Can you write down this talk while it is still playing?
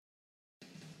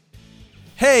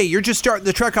Hey, you're just starting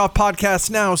the Trek Off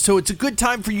podcast now, so it's a good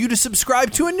time for you to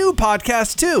subscribe to a new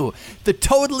podcast, too. The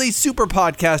Totally Super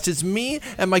Podcast is me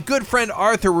and my good friend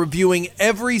Arthur reviewing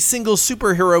every single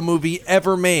superhero movie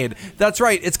ever made. That's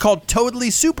right, it's called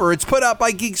Totally Super. It's put out by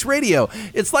Geeks Radio.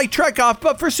 It's like Trek Off,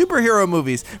 but for superhero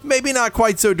movies. Maybe not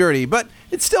quite so dirty, but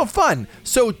it's still fun.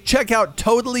 So check out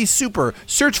Totally Super.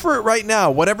 Search for it right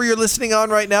now. Whatever you're listening on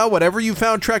right now, whatever you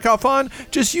found Trek Off on,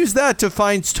 just use that to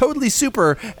find Totally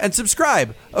Super and subscribe.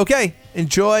 Okay,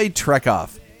 enjoy Trek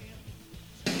Off.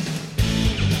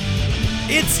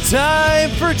 It's time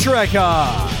for Trek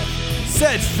Off.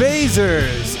 Set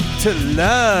phasers to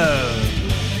love.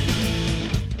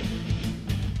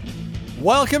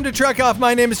 Welcome to Trek Off.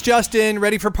 My name is Justin.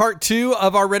 Ready for part 2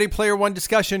 of our Ready Player One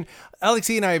discussion.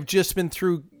 Alexi and I have just been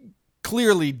through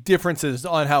clearly differences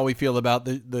on how we feel about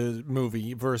the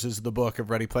movie versus the book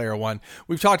of Ready Player One.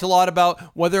 We've talked a lot about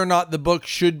whether or not the book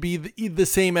should be the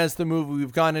same as the movie.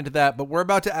 We've gone into that, but we're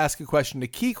about to ask a question, a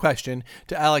key question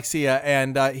to Alexia,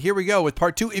 and here we go with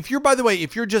part 2. If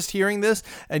you're just hearing this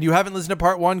and you haven't listened to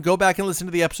part 1, go back and listen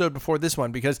to the episode before this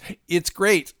one because it's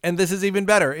great, and this is even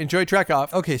better. Enjoy Trek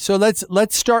Off. Okay, so let's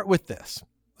start with this.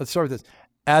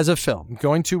 As a film,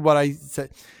 going to what I said,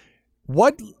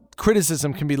 what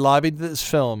criticism can be lobbied to this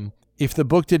film if the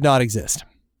book did not exist?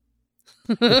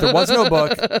 If there was no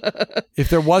book,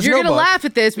 You're going to laugh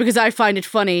at this because I find it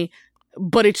funny,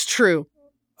 but it's true.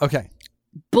 Okay.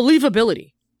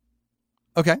 Believability.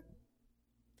 Okay.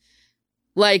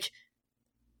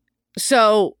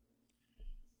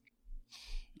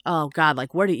 Oh God,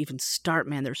 where do you even start,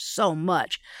 man? There's so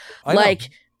much. I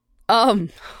know.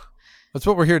 That's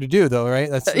what we're here to do, though, right?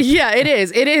 Yeah, it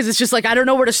is. It is. It's just I don't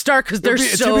know where to start because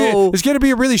it's going to be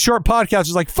a really short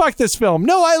podcast. It's fuck this film.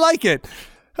 No, I like it.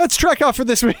 Let's Trek Off for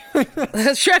this week.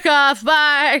 Let's Trek Off.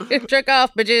 Bye. Trek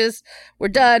Off, bitches. We're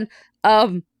done.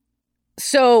 Okay.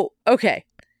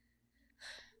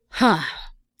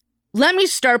 Let me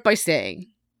start by saying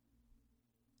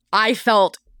I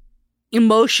felt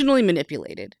emotionally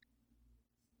manipulated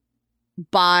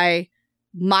by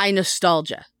my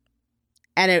nostalgia.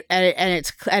 And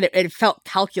it felt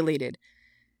calculated.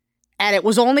 And it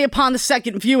was only upon the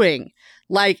second viewing,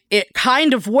 it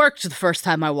kind of worked the first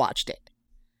time I watched it.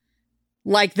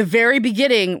 The very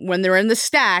beginning, when they're in the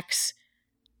stacks,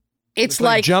 it's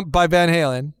Jump by Van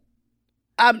Halen.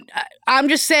 I'm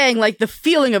just saying, the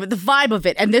feeling of it, the vibe of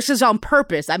it, and this is on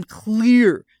purpose. I'm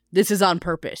clear this is on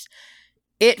purpose.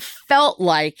 It felt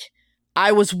like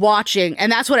I was watching,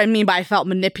 and that's what I mean by I felt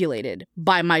manipulated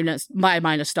by my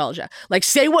nostalgia.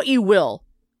 Say what you will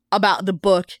about the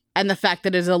book and the fact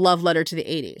that it is a love letter to the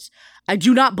 80s. I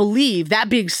do not believe, that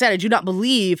being said, I do not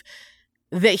believe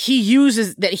that he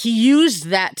used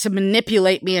that to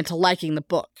manipulate me into liking the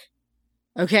book.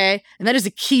 Okay? And that is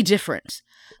a key difference.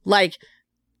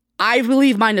 I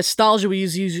believe my nostalgia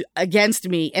was used against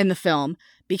me in the film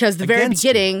because the very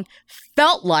beginning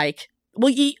felt like, well,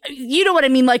 you know what I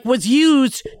mean, was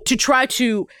used to try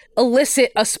to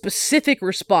elicit a specific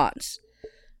response.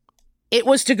 It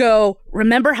was to go,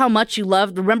 remember how much you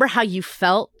loved, remember how you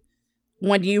felt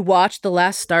when you watched The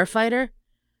Last Starfighter?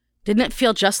 Didn't it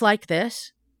feel just like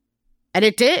this? And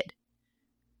it did.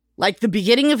 The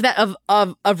beginning of that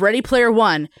of Ready Player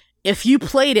One, if you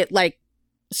played it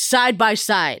side by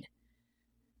side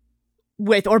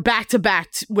with or back to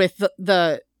back with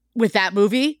with that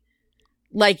movie,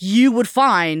 you would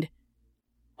find,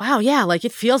 wow, yeah,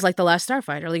 it feels like The Last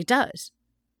Starfighter, it does,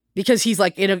 because he's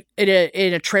in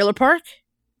a trailer park,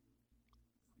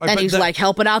 and he's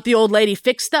helping out the old lady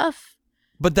fix stuff.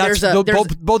 But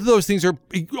both of those things are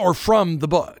from the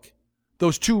book.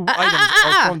 Those two items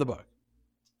are from the book.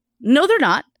 No, they're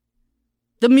not.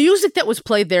 The music that was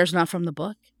played there is not from the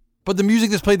book. But the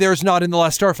music that's played there is not in The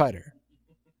Last Starfighter.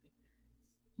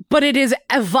 But it is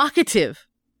evocative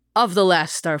of The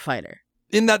Last Starfighter.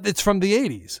 In that it's from the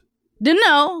 80s.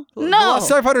 No. The Last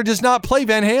Starfighter does not play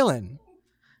Van Halen.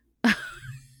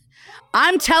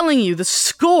 I'm telling you, the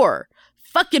score.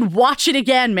 Fucking watch it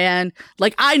again, man.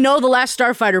 I know The Last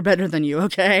Starfighter better than you,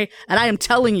 okay? And I am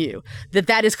telling you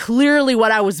that is clearly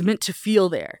what I was meant to feel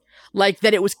there.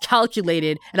 That it was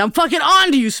calculated. And I'm fucking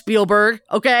on to you, Spielberg,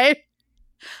 okay?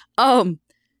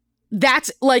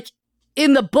 That's,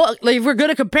 in the book, if we're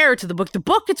gonna compare it to the book,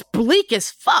 it's bleak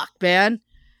as fuck, man.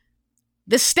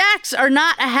 The stacks are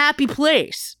not a happy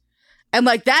place. And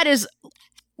that is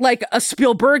a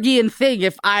Spielbergian thing,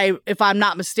 if I'm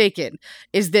not mistaken,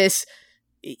 is this,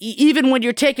 even when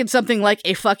you're taking something like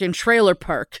a fucking trailer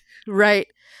park, right?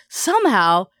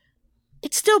 Somehow,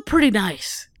 it's still pretty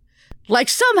nice.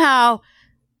 Somehow,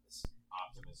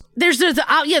 there's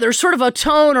sort of a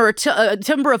tone or a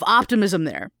timbre of optimism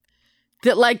there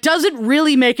that like doesn't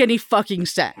really make any fucking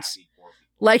sense.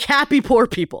 Like happy poor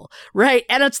people, right?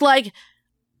 And it's like,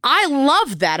 I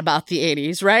love that about the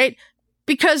 80s, right?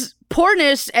 Because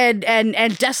poorness and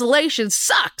desolation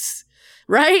sucks,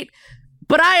 right?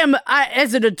 But I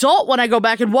as an adult, when I go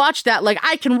back and watch that, like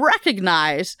I can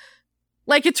recognize,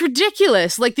 like it's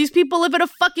ridiculous. Like these people live in a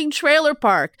fucking trailer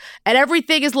park, and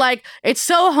everything is like it's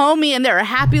so homey, and they're a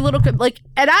happy little like.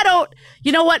 And I don't,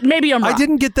 you know what? Maybe I'm wrong. I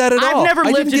didn't get that at all. I've never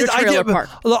lived in a trailer park.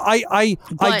 I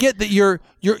get that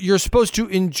you're supposed to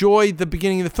enjoy the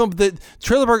beginning of the film. But the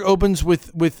trailer park opens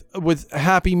with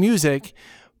happy music,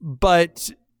 but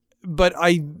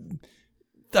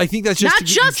I think that's just not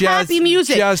just happy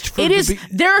music. It is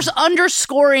there's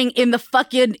underscoring in the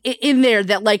fucking in there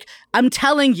that like I'm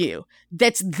telling you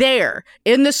that's there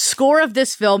in the score of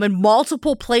this film in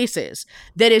multiple places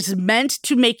that is meant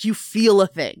to make you feel a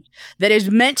thing, that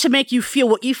is meant to make you feel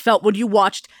what you felt when you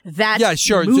watched that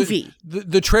movie.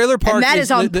 The trailer park, and that is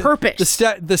on purpose.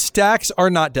 The stacks are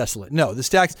not desolate. No, the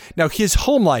stacks. Now his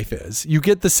home life is. You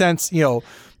get the sense, you know.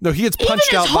 No, he gets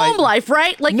punched out by his home life,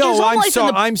 right? Like no, his home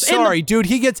life I'm sorry, dude.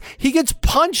 He gets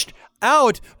punched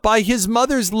out by his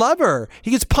mother's lover.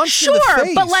 He gets punched in the face.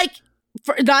 Sure, but like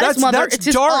not his mother. It's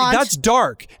his aunt. That's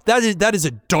dark. That is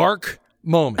a dark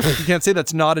moment. You can't say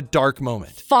that's not a dark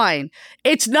moment. Fine.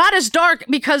 It's not as dark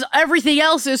because everything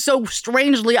else is so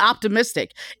strangely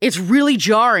optimistic. It's really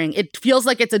jarring. It feels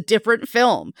like it's a different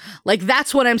film. Like,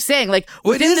 that's what I'm saying. Like,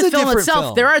 within the film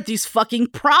itself, there are these fucking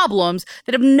problems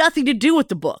that have nothing to do with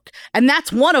the book. And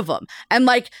that's one of them. And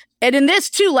like, and in this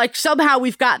too, like somehow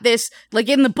we've got this, like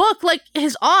in the book, like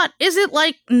his aunt isn't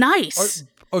like nice.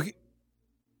 Okay.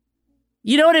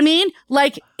 You know what I mean?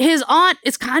 Like his aunt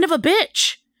is kind of a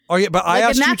bitch. Oh yeah, but I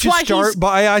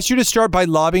asked you to start by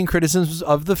lobbing criticisms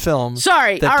of the film.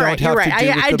 Sorry, all right, you're right.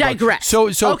 I digress. So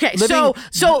okay, so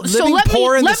let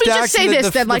me just say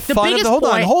this then. Like the biggest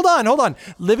point. Hold on.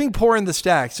 Living poor in the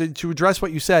stacks. So to address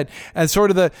what you said, and sort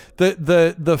of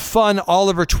the fun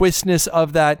Oliver Twistness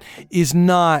of that is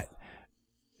not.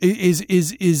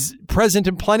 Is present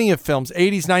in plenty of films,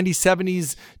 80s, 90s,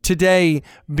 70s, today,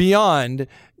 beyond,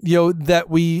 you know, that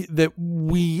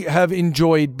we have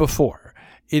enjoyed before.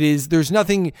 It is. There's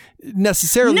nothing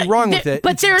necessarily wrong with it.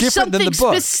 But there's something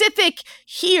specific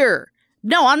here.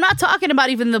 No, I'm not talking about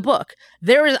even the book.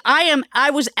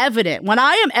 I was evident. When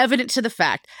I am evident to the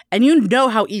fact, and you know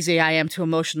how easy I am to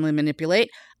emotionally manipulate,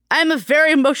 I'm a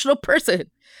very emotional person.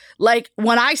 Like,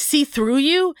 when I see through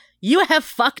you, you have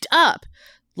fucked up.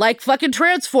 Like fucking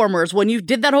Transformers, when you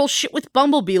did that whole shit with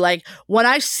Bumblebee. Like, when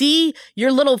I see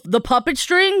the puppet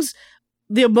strings,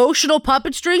 the emotional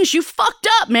puppet strings, you fucked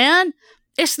up, man.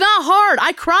 It's not hard.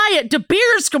 I cry at De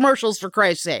Beers commercials, for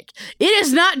Christ's sake. It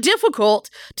is not difficult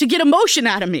to get emotion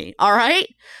out of me, all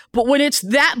right? But when it's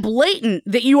that blatant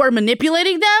that you are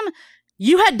manipulating them,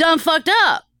 you had done fucked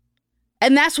up.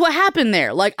 And that's what happened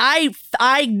there. Like,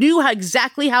 I knew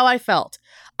exactly how I felt.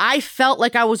 I felt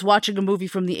like I was watching a movie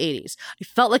from the 80s. I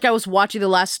felt like I was watching The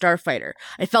Last Starfighter.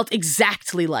 I felt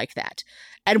exactly like that.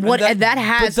 And that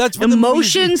has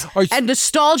emotions and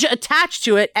nostalgia attached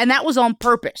to it, and that was on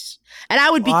purpose. And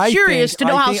I would be curious to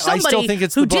know how somebody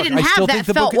who didn't have that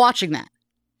felt watching that.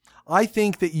 I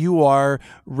think that you are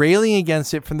railing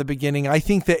against it from the beginning. I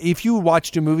think that if you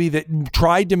watched a movie that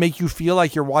tried to make you feel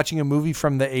like you're watching a movie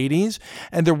from the 80s,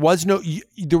 and there was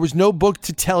no book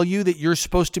to tell you that you're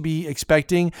supposed to be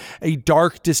expecting a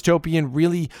dark dystopian,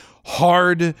 really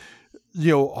hard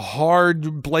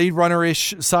Blade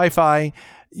Runner-ish sci-fi,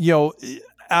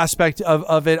 aspect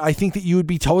of it, I think that you would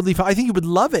be totally fine. I think you would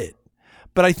love it.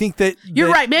 But I think that you're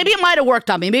right. Maybe it might have worked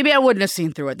on me. Maybe I wouldn't have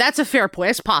seen through it. That's a fair point.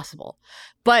 It's possible.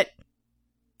 But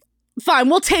fine,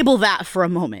 we'll table that for a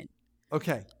moment.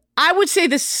 Okay. I would say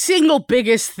the single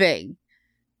biggest thing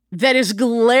that is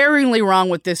glaringly wrong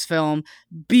with this film,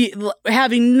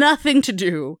 having nothing to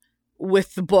do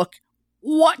with the book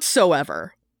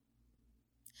whatsoever.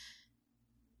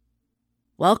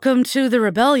 Welcome to the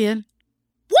rebellion.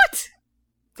 What?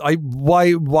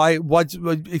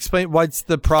 Explain what's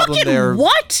the problem fucking there?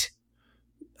 What?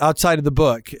 Outside of the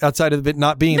book, outside of it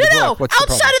not being the book, what's the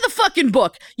problem? Outside of the fucking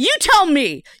book. You tell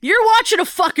me. You're watching a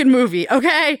fucking movie,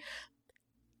 okay?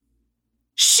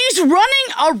 She's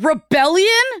running a rebellion?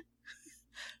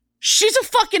 She's a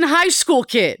fucking high school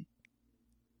kid.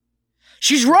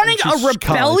 She's running a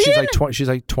rebellion? She's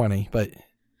like 20, but...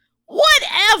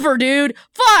 Whatever, dude.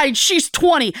 Fine, she's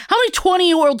 20. How many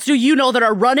 20-year-olds do you know that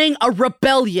are running a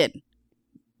rebellion?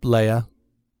 Leia.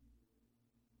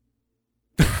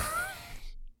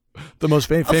 The most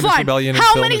famous rebellion in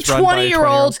film. How many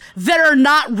 20-year-olds that are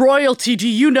not royalty do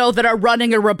you know that are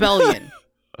running a rebellion?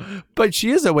 But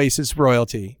she is Oasis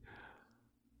royalty.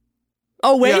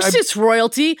 Oasis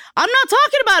royalty. I'm not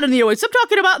talking about in the Oasis. I'm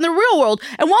talking about in the real world.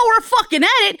 And while we're fucking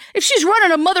at it, if she's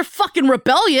running a motherfucking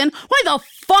rebellion, why the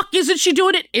fuck isn't she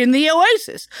doing it in the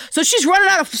Oasis? So she's running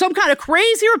out of some kind of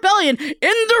crazy rebellion in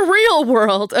the real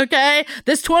world, okay?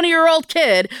 This 20-year-old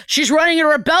kid, she's running a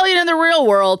rebellion in the real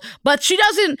world, but she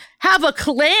doesn't have a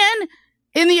clan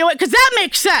in the Oasis, because that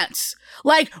makes sense.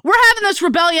 Like, we're having this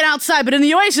rebellion outside, but in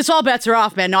the Oasis, all bets are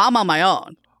off, man. No, I'm on my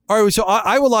own. All right, so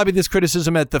I will lobby this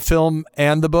criticism at the film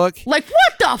and the book. Like,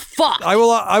 what the fuck? I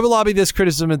will lobby this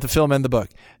criticism at the film and the book.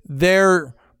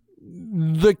 The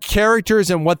characters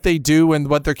and what they do and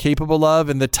what they're capable of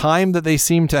and the time that they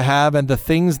seem to have and the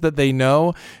things that they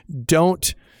know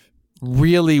don't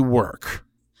really work.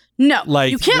 No,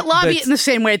 like, you can't lobby it in the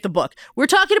same way at the book. We're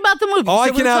talking about the movie. Oh,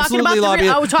 I can absolutely lobby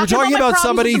it.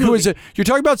 You're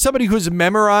talking about somebody who's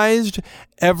memorized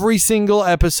every single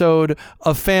episode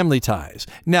of Family Ties.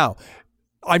 Now,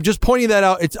 I'm just pointing that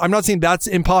out. I'm not saying that's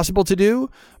impossible to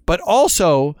do, but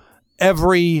also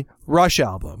every Rush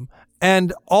album,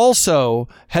 and also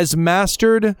has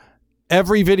mastered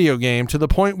every video game to the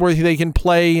point where they can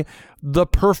play the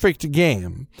perfect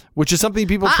game, which is something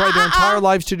people try their entire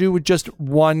lives to do with just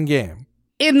one game.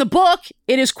 In the book,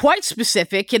 it is quite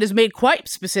specific. It is made quite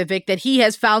specific that he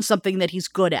has found something that he's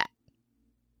good at.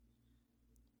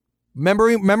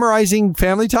 Memorizing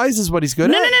Family Ties is what he's good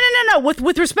at? No.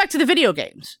 With respect to the video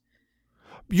games.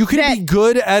 You can be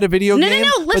good at a video game.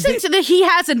 No. Listen to that. He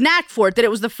has a knack for it. That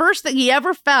it was the first thing he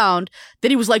ever found that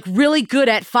he was like really good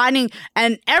at finding.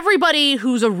 And everybody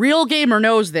who's a real gamer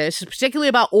knows this, particularly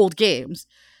about old games.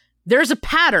 There's a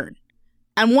pattern,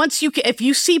 and once if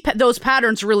you see those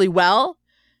patterns really well,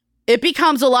 it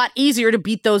becomes a lot easier to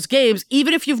beat those games,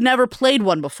 even if you've never played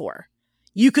one before.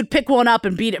 You could pick one up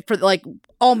and beat it for like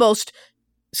almost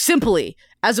simply,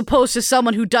 as opposed to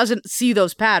someone who doesn't see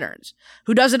those patterns,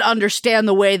 who doesn't understand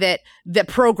the way that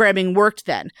programming worked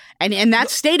then. And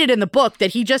that's stated in the book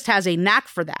that he just has a knack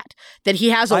for that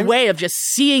he has a way of just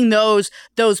seeing those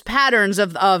patterns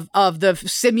of the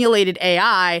simulated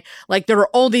AI. Like, there are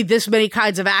only this many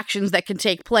kinds of actions that can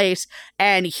take place,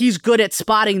 and he's good at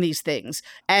spotting these things.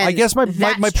 And I guess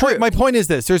my point is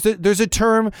this. There's a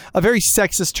term, a very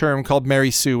sexist term called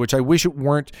Mary Sue, which I wish it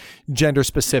weren't gender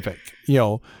specific,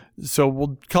 so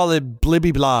we'll call it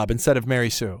Blibby Blob instead of Mary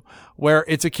Sue, where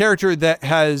it's a character that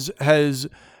has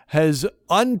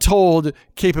untold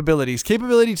capability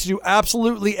to do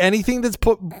absolutely anything that's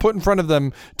put in front of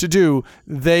them to do.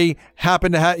 They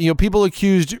happen to have, people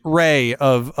accused Rey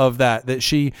of that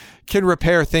she can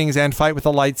repair things and fight with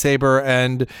a lightsaber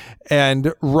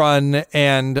and run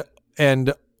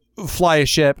and fly a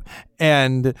ship,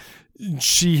 and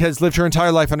she has lived her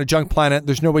entire life on a junk planet.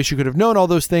 There's no way she could have known all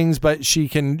those things, but she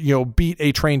can, beat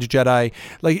a trained Jedi.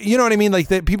 Like, you know what I mean? Like,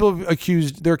 that people have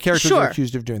accused, their characters are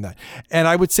accused of doing that. And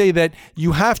I would say that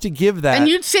you have to give that. And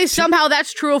you'd say somehow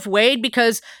that's true of Wade,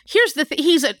 because here's the thing: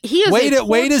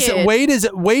 Wade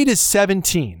is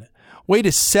 17. Wade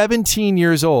is 17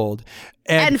 years old,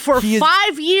 and for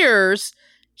 5 years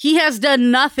he has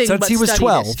done nothing since but he was study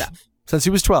 12. this stuff. Since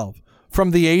he was 12, from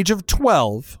the age of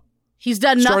 12. He's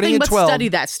done nothing but study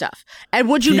that stuff. And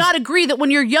would you not agree that when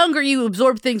you're younger, you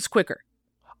absorb things quicker?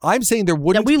 I'm saying there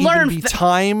wouldn't even be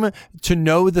time to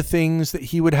know the things that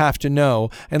he would have to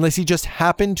know unless he just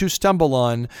happened to stumble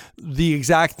on the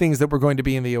exact things that were going to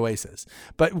be in the Oasis.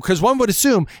 But because one would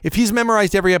assume if he's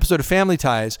memorized every episode of Family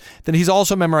Ties, then he's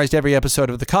also memorized every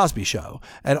episode of The Cosby Show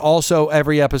and also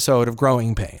every episode of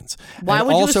Growing Pains. Why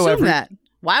would you assume that?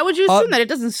 Why would you assume that? It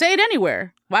doesn't say it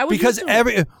anywhere. Why would you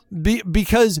assume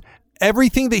because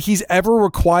everything that he's ever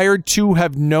required to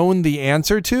have known the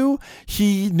answer to,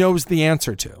 he knows the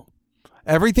answer to.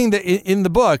 Everything that in the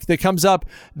book that comes up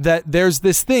that there's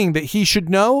this thing that he should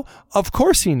know, of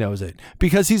course he knows it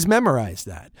because he's memorized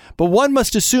that. But one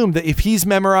must assume that if he's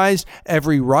memorized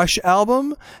every Rush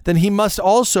album, then he must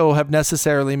also have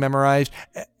necessarily memorized,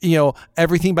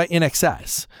 everything by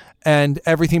INXS and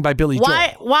everything by Billy Joel.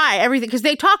 Why everything? Because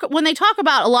when they talk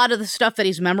about a lot of the stuff that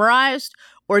he's memorized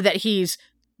or that he's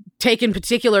taken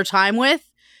particular time with,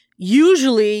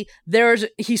 usually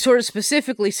he sort of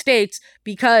specifically states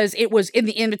because it was in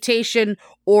the invitation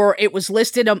or it was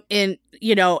listed in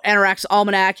Anorak's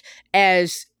Almanac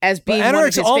as being one of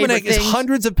his favorite things. Anorak's Almanac is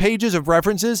hundreds of pages of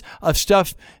references of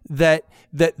stuff that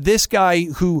this guy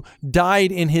who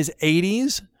died in his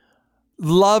 80s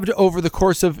loved over the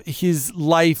course of his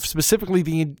life, specifically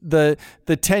the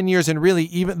 10 years, and really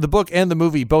even the book and the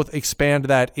movie both expand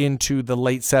that into the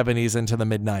late 70s into the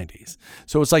mid 90s.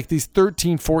 So it's like these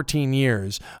 13, 14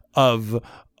 years of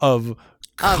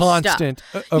constant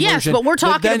immersion. Yes, but we're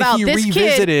talking about he this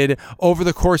revisited over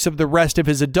the course of the rest of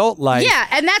his adult life. Yeah,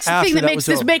 and that's the thing that makes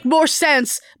this make more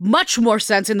sense, much more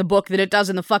sense in the book than it does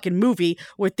in the fucking movie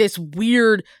with this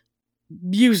weird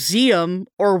museum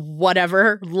or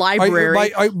whatever library.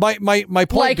 My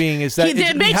point being is that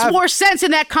it makes more sense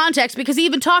in that context because he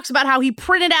even talks about how he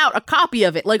printed out a copy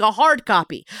of it, like a hard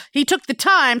copy. He took the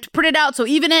time to print it out so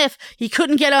even if he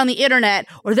couldn't get on the internet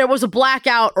or there was a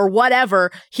blackout or whatever,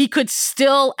 he could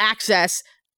still access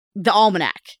the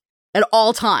almanac at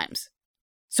all times.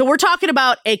 So we're talking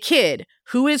about a kid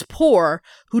who is poor,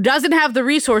 who doesn't have the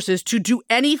resources to do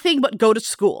anything but go to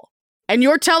school. And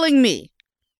you're telling me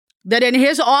that in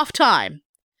his off time,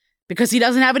 because he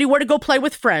doesn't have anywhere to go play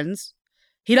with friends,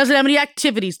 he doesn't have any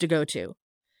activities to go to,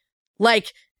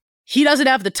 like, he doesn't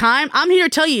have the time. I'm here to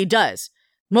tell you he does.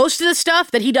 Most of the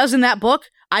stuff that he does in that book,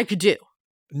 I could do.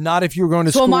 Not if you were going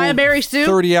to school am I a Mary Sue?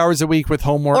 30 hours a week with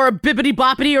homework. Or a bippity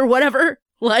boppity or whatever.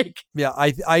 Like, yeah,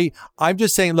 I'm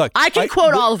just saying, look. I can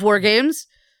quote all of War Games.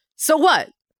 So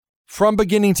what? From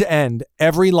beginning to end,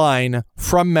 every line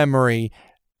from memory.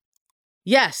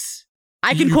 Yes.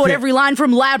 I can quote every line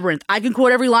from Labyrinth. I can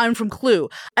quote every line from Clue.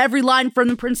 Every line from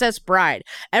The Princess Bride.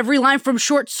 Every line from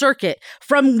Short Circuit.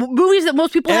 From movies that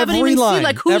most people haven't even seen.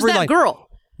 Like, who's that girl?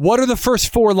 What are the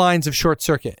first 4 lines of Short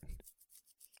Circuit?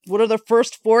 What are the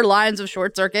first 4 lines of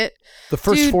Short Circuit? The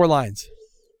first 4 lines.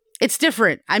 It's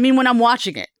different. I mean, when I'm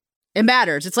watching it, it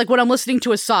matters. It's like when I'm listening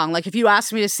to a song. Like, if you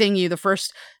ask me to sing you the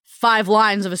first 5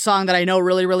 lines of a song that I know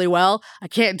really, really well, I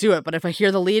can't do it. But if I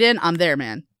hear the lead in, I'm there,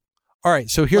 man. All right,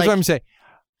 so here's what I'm saying.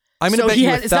 I'm going to bet you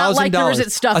 $1,000. It's not like there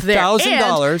isn't stuff there.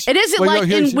 $1,000. It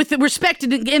isn't with the respect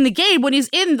in the game, when he's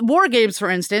in War Games, for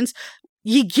instance,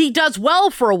 he does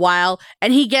well for a while,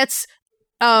 and he gets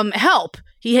help.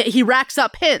 He racks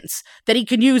up hints that he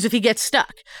can use if he gets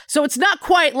stuck. So it's not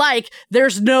quite like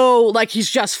there's no, like, he's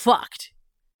just fucked.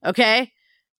 Okay?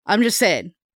 I'm just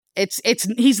saying.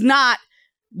 He's not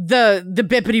the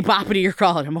bippity boppity you're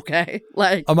calling him, okay?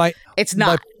 Like, it's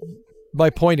not. My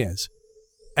point is,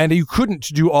 and you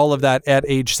couldn't do all of that at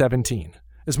age 17.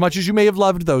 As much as you may have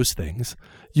loved those things,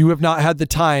 you have not had the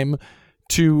time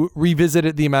to revisit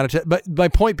it the amount of time. But my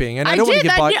point being, and I don't want to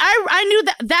get bogged. I knew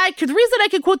that the reason I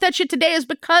could quote that shit today is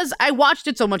because I watched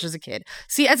it so much as a kid.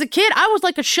 See, as a kid, I was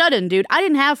like a shut-in, dude. I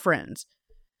didn't have friends.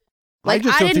 Like, I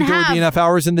just don't think there would be enough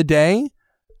hours in the day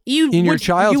your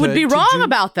childhood. You would be wrong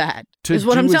about that, is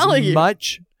what I'm telling you.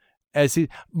 Much as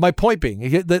my point being,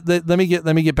 let me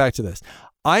get back to this.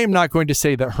 I am not going to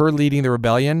say that her leading the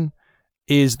rebellion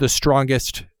is the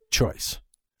strongest choice.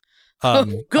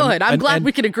 Good. I'm glad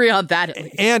we can agree on that. At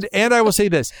least. And I will say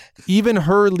this: even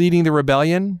her leading the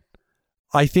rebellion,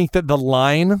 I think that the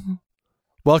line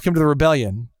 "Welcome to the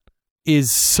Rebellion"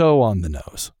 is so on the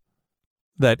nose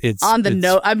that it's on the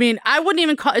nose. I mean, I wouldn't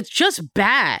even call it's just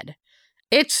bad.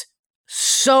 It's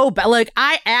so bad. Like,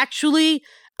 I actually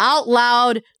out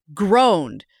loud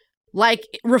groaned, like,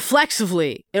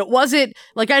 reflexively. It wasn't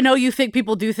like, I know you think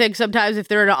people do things sometimes if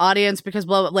they're in an audience because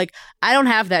blah, blah, like, I don't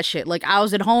have that shit. Like, I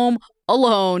was at home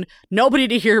alone, nobody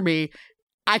to hear me.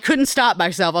 I couldn't stop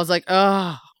myself. I was like,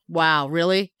 oh, wow,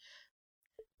 really?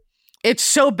 It's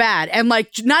so bad. And,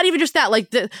 like, not even just that,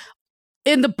 like,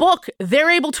 in the book, they're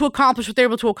able to accomplish what they're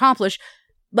able to accomplish,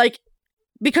 like,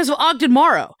 because of Ogden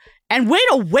Morrow. And way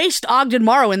to waste Ogden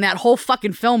Morrow in that whole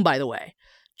fucking film, by the way.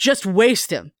 Just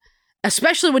waste him.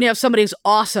 Especially when you have somebody as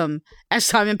awesome as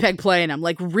Simon Pegg playing him.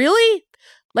 Like, really?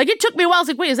 Like, it took me a while. I was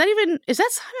like, wait, is that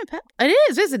Simon Pegg? It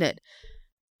is, isn't it?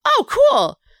 Oh,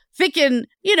 cool. Thinking,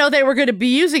 they were going to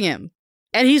be using him.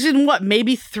 And he's in, what,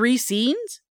 maybe 3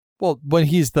 scenes? Well, when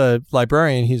he's the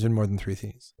librarian, he's in more than 3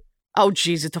 scenes. Oh,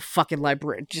 jeez, it's a fucking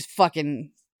librarian. Just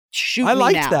fucking shoot I me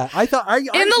liked now. that. I thought in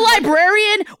the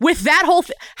librarian with that whole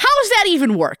thing. How does that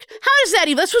even work? How does that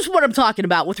even? That's just what I'm talking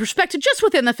about with respect to just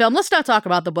within the film. Let's not talk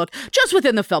about the book. Just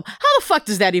within the film. How the fuck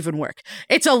does that even work?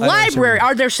 It's a library.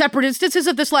 Are there separate instances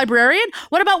of this librarian?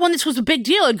 What about when this was a big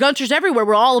deal and Gunter's Everywhere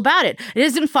were all about it? It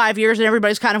isn't 5 years and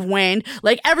everybody's kind of waned.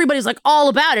 Like, everybody's like all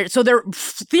about it. So they're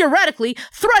theoretically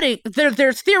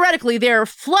they're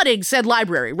flooding said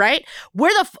library, right?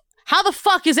 How the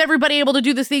fuck is everybody able to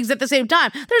do these things at the same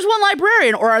time? There's one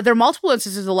librarian, or are there multiple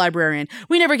instances of the librarian?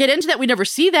 We never get into that. We never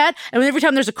see that. And every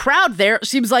time there's a crowd there, it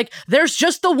seems like there's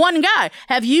just the one guy.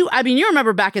 You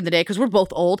remember back in the day, because we're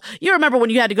both old, you remember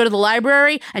when you had to go to the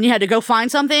library and you had to go find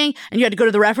something and you had to go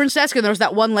to the reference desk and there was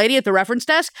that one lady at the reference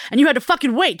desk and you had to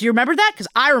fucking wait. Do you remember that? Because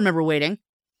I remember waiting.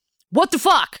 What the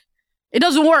fuck? It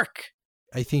doesn't work.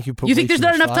 I think you think there's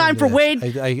not enough time for Wade?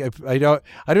 I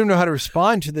don't know how to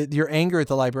respond to your anger at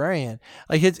the librarian.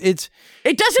 Like, it doesn't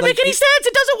make any sense.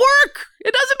 It doesn't work.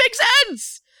 It doesn't make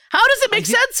sense. How does it make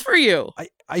sense for you?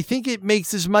 I think it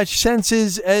makes as much sense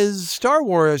as Star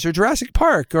Wars or Jurassic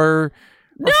Park or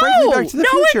frankly Back to the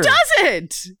Future. No, it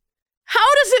doesn't. How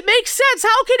does it make sense?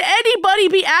 How can anybody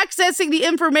be accessing the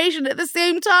information at the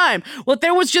same time? Well,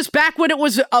 there was just back when it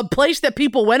was a place that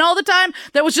people went all the time.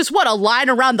 There was just a line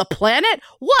around the planet?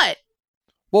 What?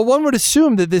 Well, one would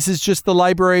assume that this is just the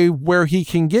library where he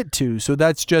can get to. So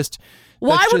that's just...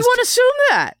 Why would one assume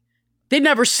that? They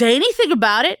never say anything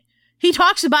about it. He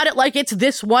talks about it like it's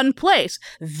this one place.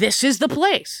 This is the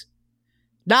place.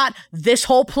 Not this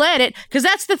whole planet. Because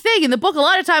that's the thing. In the book, a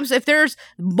lot of times, if there's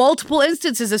multiple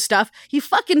instances of stuff, he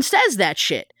fucking says that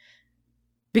shit.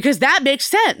 Because that makes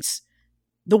sense.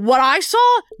 What I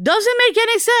saw doesn't make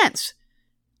any sense.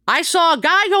 I saw a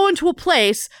guy go into a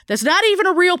place that's not even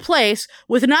a real place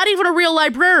with not even a real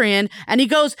librarian. And he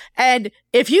goes, and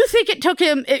if you think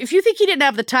he didn't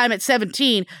have the time at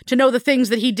 17 to know the things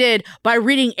that he did by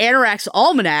reading Anorak's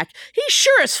Almanac, he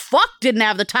sure as fuck didn't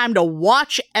have the time to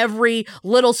watch every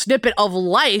little snippet of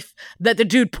life that the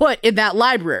dude put in that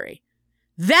library.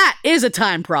 That is a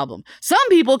time problem. Some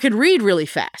people can read really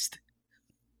fast.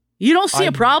 You don't see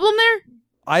a problem there?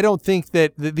 I don't think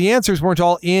that the answers weren't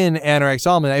all in Anorak's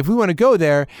Almanac. If we want to go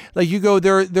there, like you go,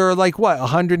 there are like,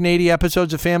 180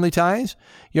 episodes of Family Ties?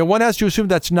 One has to assume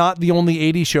that's not the only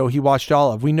 80s show he watched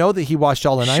all of. We know that he watched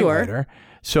all of Knight Rider.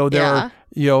 So there are,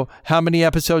 how many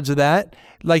episodes of that?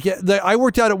 Like, I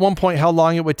worked out at one point how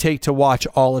long it would take to watch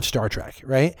all of Star Trek,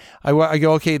 right? I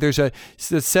go, okay, there's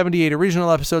 78 original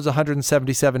episodes,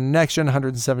 177 Next Gen,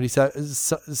 170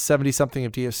 something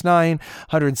of DS9,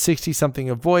 160 something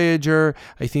of Voyager.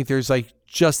 I think there's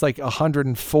just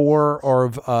 104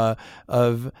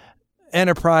 of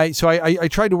Enterprise. So I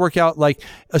tried to work out,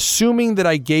 assuming that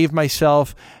I gave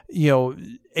myself,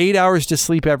 8 hours to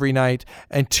sleep every night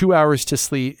and 2 hours to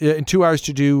sleep and 2 hours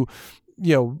to do,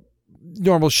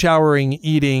 normal showering,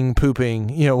 eating, pooping,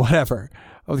 whatever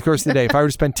over the course of the day. If I were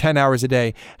to spend 10 hours a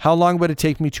day, how long would it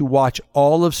take me to watch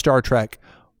all of Star Trek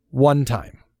one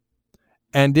time?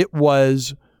 And it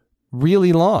was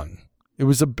really long. It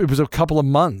was a couple of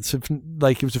months. It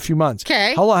was a few months.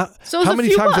 Okay. How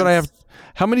many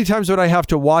times would I have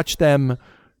to watch them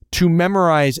to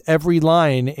memorize every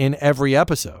line in every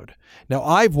episode? Now,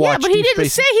 I've watched... Yeah, but he didn't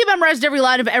say he memorized every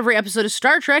line of every episode of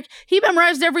Star Trek. He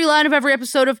memorized every line of every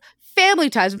episode of Family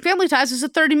Ties. And Family Ties is a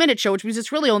 30-minute show, which means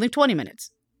it's really only 20 minutes.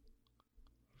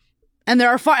 And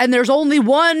there's only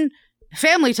one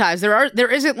Family Ties.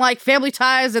 There isn't Family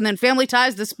Ties and then Family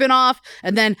Ties, the spinoff,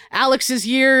 and then Alex's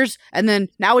Years, and then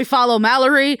now we follow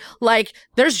Mallory.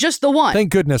 There's just the one.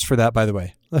 Thank goodness for that, by the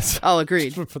way.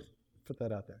 Agreed. Put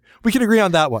that out there. We can agree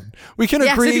on that one. We can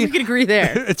agree. I think we can agree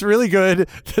there. It's really good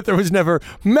that there was never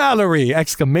Mallory !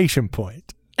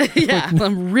 Yeah,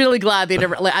 I'm really glad they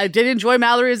never. I did enjoy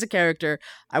Mallory as a character.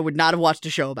 I would not have watched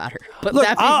a show about her. But look,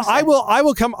 that being said,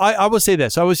 I will say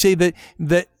this. I would say that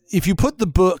if you put the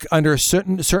book under a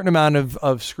certain amount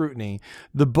of scrutiny,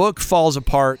 the book falls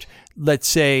apart. Let's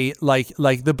say like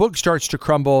the book starts to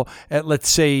crumble at, let's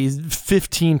say,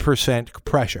 15%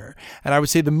 pressure. And I would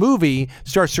say the movie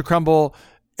starts to crumble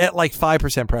at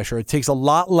 5% pressure. It takes a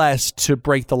lot less to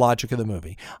break the logic of the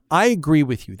movie. I agree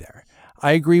with you there.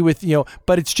 I agree with,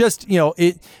 but it's just,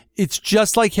 it's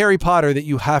just like Harry Potter that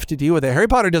you have to deal with it. Harry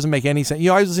Potter doesn't make any sense.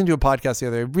 I was listening to a podcast the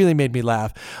other day. It really made me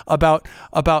laugh about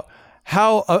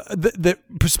how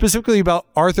specifically about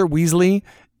Arthur Weasley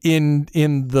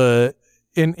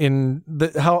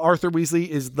how Arthur Weasley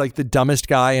is the dumbest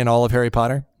guy in all of Harry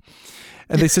Potter.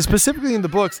 And they said specifically in the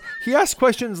books, he asked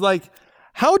questions like,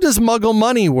 how does Muggle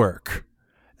money work?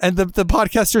 And the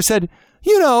podcaster said,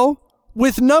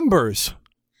 with numbers.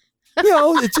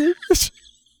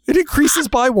 It increases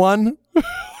by one.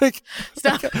 I'm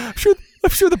sure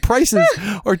the prices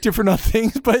are different on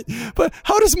things, but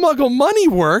how does Muggle money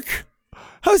work?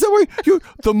 How does that work?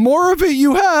 The more of it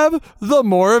you have, the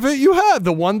more of it you have.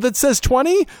 The one that says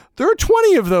 20, there are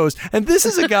 20 of those. And this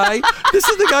is the guy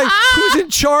who's in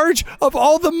charge of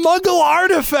all the Muggle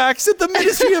artifacts at the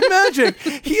Ministry of Magic.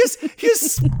 He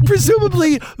is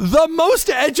presumably the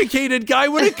most educated guy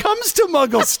when it comes to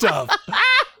Muggle stuff.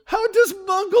 How does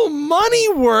Muggle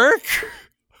money work?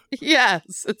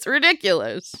 Yes, it's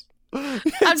ridiculous.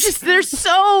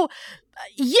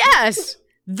 Yes,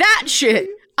 that shit.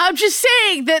 I'm just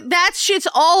saying that shit's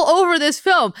all over this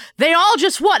film. They all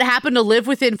just happen to live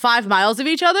within 5 miles of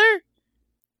each other?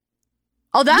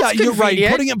 Oh, that's convenient. You're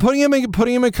right.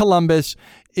 Putting him in Columbus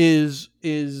is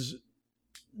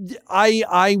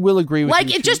I will agree with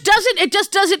you. It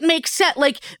just doesn't make sense.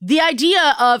 The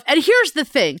idea of, and here's the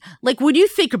thing, when you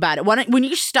think about it, when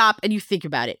you stop and you think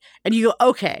about it and you go,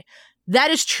 okay, that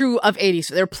is true of 80s.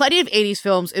 There are plenty of 80s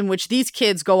films in which these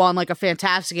kids go on like a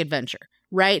fantastic adventure,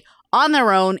 right? On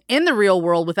their own, in the real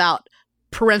world, without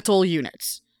parental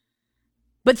units.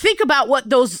 But think about what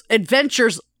those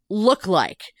adventures look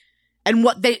like and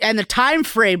the time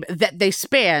frame that they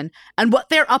span and what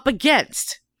they're up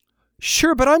against.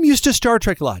 Sure, but I'm used to Star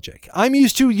Trek logic. I'm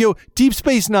used to, Deep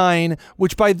Space Nine,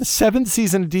 which by the 7th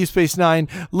season of Deep Space Nine,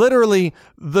 literally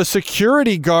the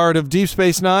security guard of Deep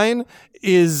Space Nine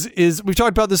is we've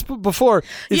talked about this before.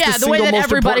 Yeah, the way that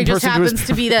everybody just happens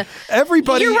to be the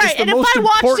everybody. You're right, is the and if most I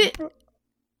watched important,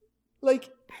 it,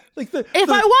 if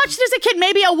I watched it as a kid,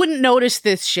 maybe I wouldn't notice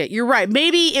this shit. You're right.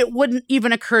 Maybe it wouldn't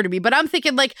even occur to me. But I'm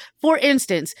thinking, like, for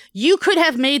instance, you could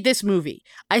have made this movie.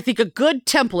 I think a good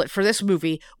template for this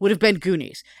movie would have been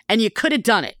Goonies. And you could have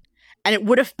done it. And it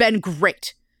would have been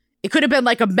great. It could have been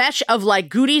like a mesh of like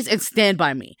Goonies and Stand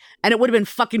By Me. And it would have been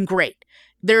fucking great.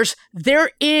 There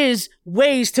is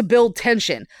ways to build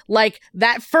tension. Like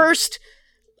that first,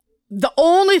 the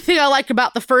only thing I like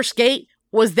about the first gate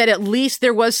was that at least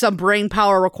there was some brain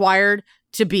power required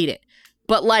to beat it.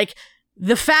 But like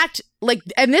the fact, like,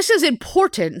 and this is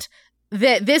important,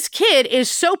 that this kid is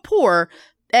so poor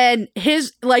and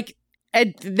his like,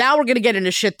 and now we're gonna get into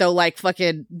shit though, like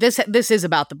fucking this is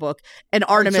about the book and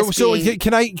Artemis. So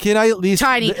can I at least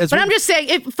tiny? But I'm just saying,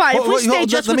 if we stay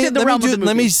just within the realm of the movie.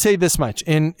 Let me say this much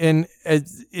in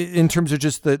terms of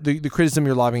just the criticism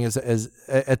you're lobbing as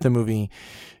at the movie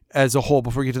as a whole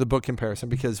before we get to the book comparison,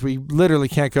 because we literally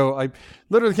can't go. I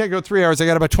literally can't go 3 hours. I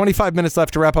got about 25 minutes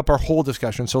left to wrap up our whole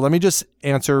discussion. So let me just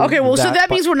answer. Okay, well, so that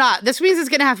means we're not. This means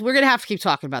we're gonna have to keep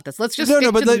talking about this. Let's just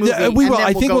but the movie, we will.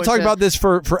 I think we'll talk about this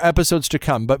for episodes to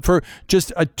come. But for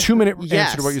just a 2-minute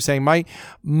answer to what you're saying,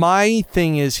 my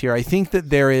thing is here. I think that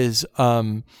there is.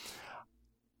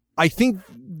 I think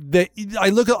that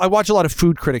I watch a lot of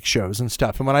food critic shows and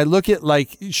stuff, and when I look at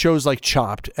like shows like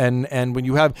Chopped, and when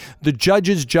you have the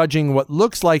judges judging what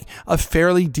looks like a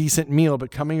fairly decent meal,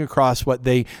 but coming across what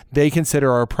they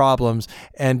consider are problems,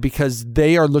 and because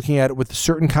they are looking at it with a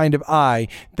certain kind of eye,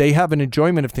 they have an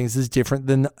enjoyment of things that's different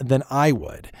than I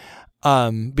would.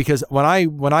 Because when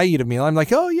I eat a meal, I'm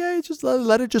like, oh yeah, just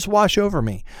let it just wash over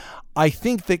me. I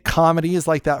think that comedy is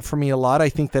like that for me a lot. I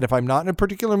think that if I'm not in a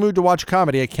particular mood to watch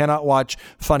comedy, I cannot watch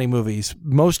funny movies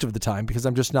most of the time because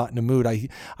I'm just not in a mood. I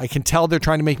can tell they're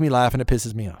trying to make me laugh and it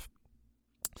pisses me off.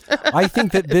 I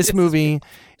think that this movie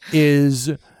is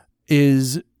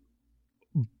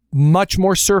much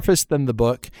more surface than the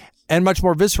book and much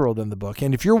more visceral than the book.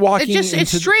 And if you're walking it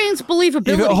strains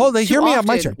believability. Hold on, hear me out.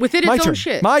 My turn. Within its own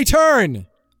shit. My turn.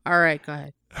 All right, go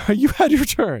ahead. You had your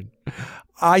turn.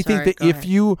 I think that if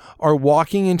you are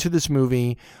walking into this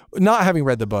movie, not having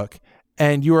read the book,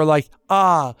 and you are like,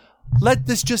 let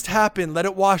this just happen, let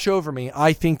it wash over me,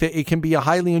 I think that it can be a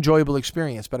highly enjoyable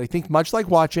experience. But I think much like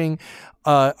watching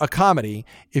a comedy,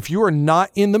 if you are not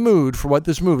in the mood for what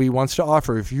this movie wants to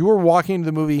offer, if you are walking into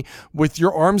the movie with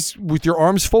your arms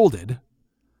folded,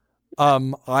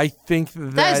 I think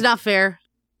that is not fair.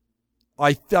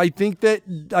 I think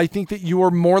that you are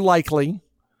more likely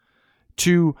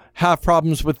to have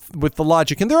problems with the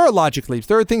logic. And there are logic leaps.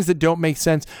 There are things that don't make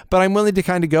sense, but I'm willing to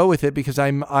kind of go with it because I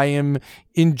am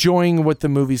enjoying what the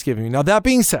movie's giving me. Now, that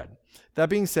being said,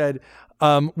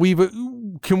 can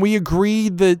we agree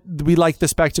that we like the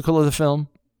spectacle of the film?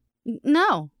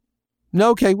 No. No,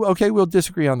 okay, we'll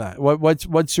disagree on that.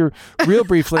 What's your real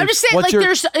briefly? I'm just saying,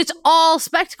 it's all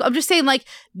spectacle. I'm just saying, like,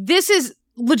 this is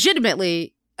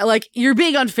legitimately, like, you're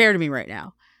being unfair to me right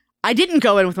now. I didn't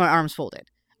go in with my arms folded.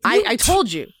 I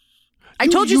told you. I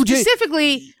told you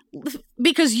specifically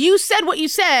because you said what you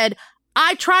said.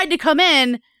 I tried to come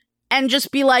in and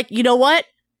just be like, you know what?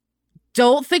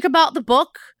 Don't think about the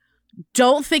book.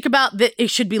 Don't think about that.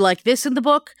 It should be like this in the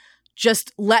book.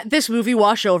 Just let this movie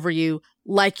wash over you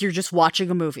like you're just watching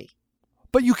a movie.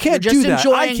 But you can't do that.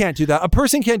 I can't do that. A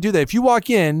person can't do that. If you walk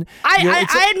in,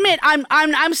 I admit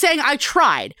I'm saying I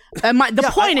tried. And the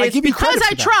point is because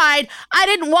I tried, I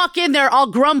didn't walk in there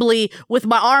all grumbly with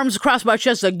my arms across my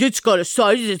chest like this gonna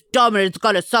suck. This is dumb and it's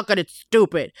gonna suck and it's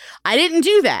stupid. I didn't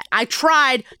do that. I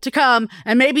tried to come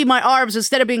and maybe my arms,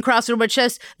 instead of being crossed over my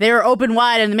chest, they were open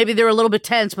wide and maybe they were a little bit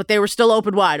tense, but they were still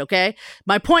open wide. Okay.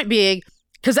 My point being,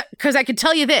 because I can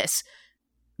tell you this,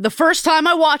 the first time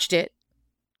I watched it,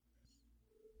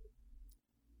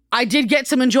 I did get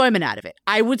some enjoyment out of it.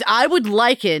 I would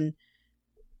liken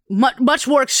much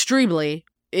more extremely.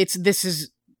 It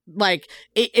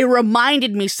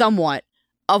reminded me somewhat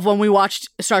of when we watched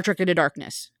Star Trek Into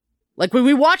Darkness. Like when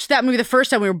we watched that movie the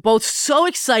first time, we were both so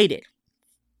excited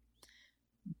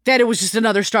that it was just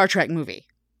another Star Trek movie.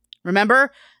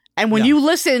 Remember? And when you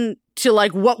listen to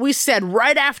like what we said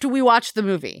right after we watched the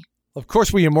movie. Of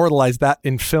course, we immortalized that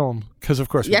in film because, of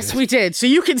course, we did. So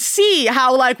you can see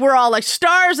how like we're all like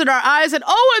stars in our eyes, and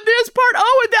and this part,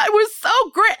 and that was so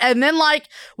great. And then like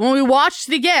when we watched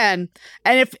it again,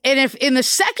 and if in the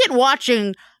second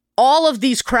watching, all of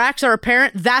these cracks are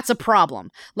apparent, that's a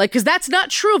problem. Like, because that's not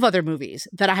true of other movies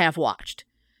that I have watched,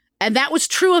 and that was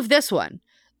true of this one.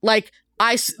 Like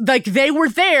they were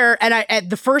there, and at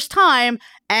the first time.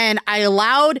 And I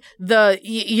allowed the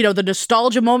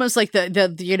nostalgia moments, like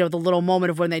the little moment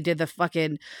of when they did the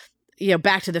fucking,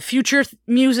 Back to the Future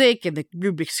music and the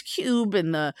Rubik's Cube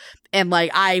and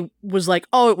I was like,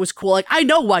 oh, it was cool. Like, I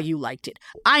know why you liked it.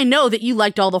 I know that you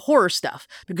liked all the horror stuff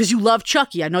because you love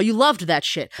Chucky. I know you loved that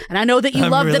shit. And I know that you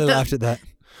loved really laughed at that.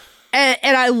 And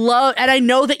I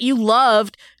know that you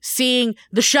loved seeing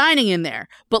The Shining in there.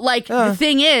 But like the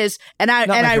thing is, I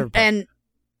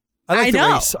like the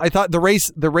race. I thought the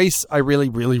race I really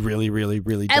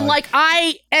dug. And like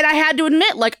I had to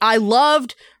admit, like I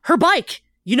loved her bike.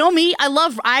 You know me,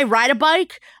 I ride a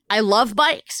bike. I love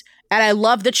bikes. And I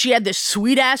love that she had this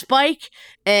sweet ass bike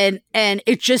and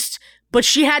it just, but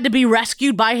she had to be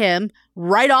rescued by him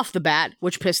right off the bat,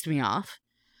 which pissed me off.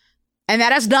 And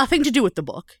that has nothing to do with the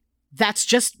book. That's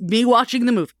just me watching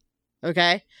the movie.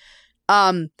 Okay?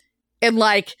 And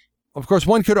like, of course,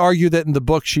 one could argue that in the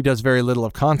book she does very little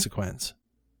of consequence.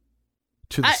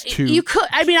 You could.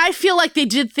 I mean, I feel like they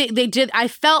did. I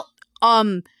felt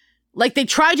like they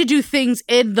tried to do things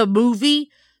in the movie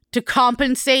to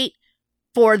compensate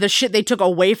for the shit they took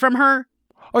away from her.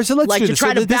 All right, so let's like do to this.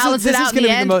 try to balance it out in the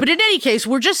end. But in any case,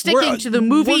 we're just sticking to the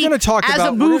movie as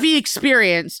a movie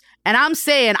experience. And I'm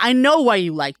saying, I know why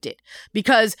you liked it.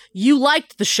 Because you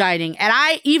liked The Shining. And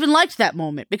I even liked that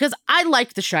moment. Because I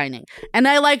liked The Shining. And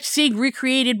I liked seeing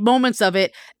recreated moments of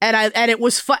it. And it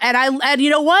was fun. And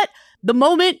you know what? The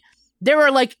moment, there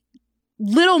were like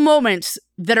little moments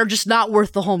that are just not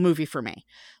worth the whole movie for me.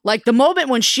 Like the moment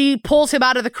when she pulls him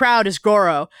out of the crowd as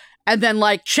Goro. And then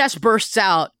like chest bursts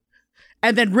out.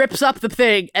 And then rips up the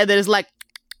thing. And then is like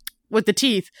with the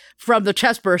teeth from the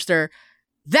chest burster.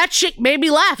 That shit made me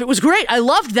laugh. It was great. I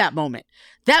loved that moment.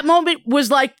 That moment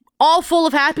was like all full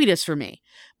of happiness for me.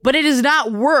 But it is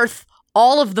not worth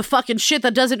all of the fucking shit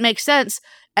that doesn't make sense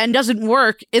and doesn't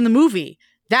work in the movie.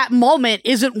 That moment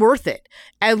isn't worth it.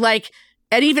 And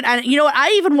you know what?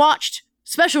 I even watched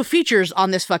special features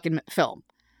on this fucking film.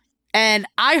 And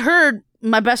I heard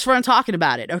my best friend talking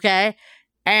about it, okay?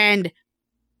 And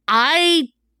I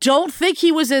don't think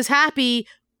he was as happy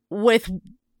with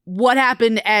what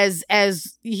happened as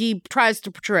he tries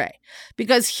to portray,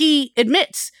 because he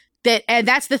admits that, and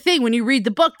that's the thing, when you read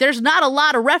the book, there's not a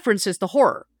lot of references to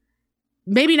horror,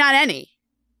 maybe not any,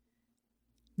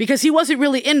 because he wasn't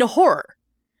really into horror.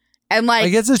 And like, I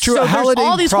guess it's true. So there's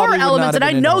all these horror elements, and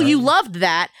I know you loved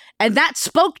that, and that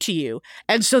spoke to you,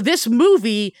 and so this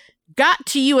movie got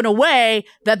to you in a way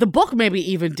that the book maybe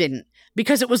even didn't,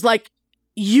 because it was like,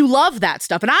 you love that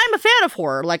stuff. And I'm a fan of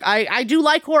horror. Like, I do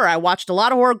like horror. I watched a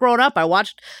lot of horror growing up. I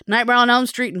watched Nightmare on Elm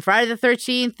Street and Friday the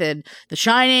 13th and The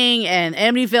Shining and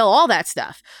Amityville, all that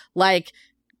stuff. Like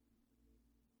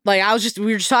we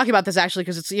were just talking about this actually,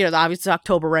 because it's, obviously it's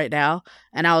October right now.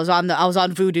 And I was on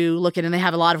Vudu looking, and they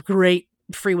have a lot of great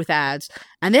free with ads.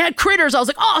 And they had Critters. I was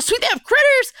like, oh, sweet, they have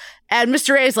Critters. And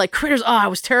Mr. A is like, Critters. Oh, I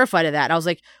was terrified of that. And I was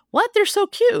like, what? They're so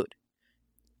cute.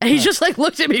 And he just like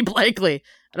looked at me blankly.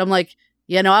 And I'm like,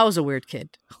 yeah, no, I was a weird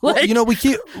kid. Well,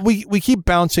 we keep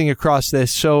bouncing across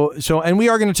this. So, and we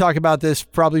are going to talk about this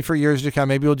probably for years to come.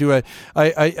 Maybe we'll do a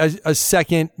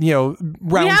second, round.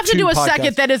 We have to do a podcast.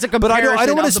 Second that is a comparison. But I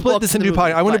don't want to split this into two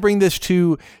podcasts. I want to bring this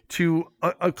to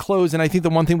a close. And I think the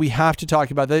one thing we have to talk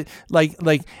about, that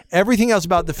like everything else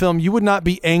about the film, you would not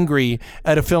be angry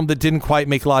at a film that didn't quite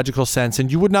make logical sense, and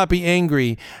you would not be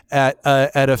angry at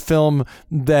a film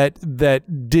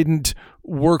that didn't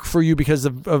work for you because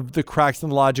of the cracks in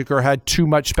the logic or had too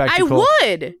much spectacle.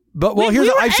 I would. But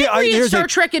here's Star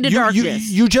Trek Into Darkness.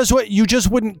 You just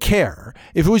wouldn't care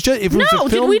if it was just if it was a film.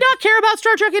 Did we not care about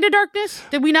Star Trek Into Darkness?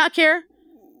 Did we not care?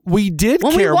 We did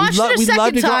when care. We watched it a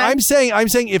second time. I'm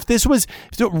saying if this was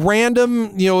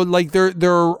random, like there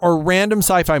are random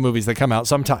sci-fi movies that come out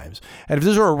sometimes, and if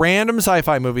this were a random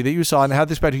sci-fi movie that you saw and had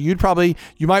the spectacle,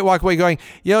 you might walk away going,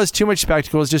 it's too much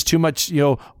spectacle, it's just too much,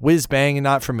 whiz bang, and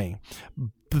not for me.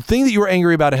 The thing that you were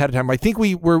angry about ahead of time, I think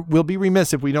we'll be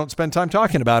remiss if we don't spend time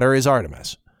talking about her, is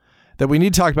Artemis. That we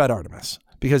need to talk about Artemis,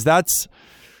 because that's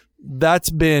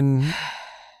been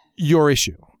your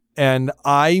issue. And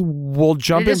I will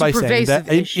jump in by saying that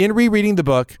in rereading the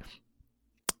book,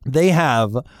 they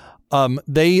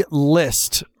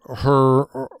list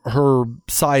her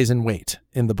size and weight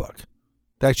in the book.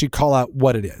 They actually call out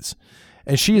what it is,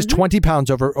 and she is 20 pounds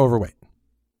overweight.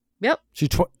 Yep.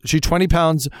 She's 20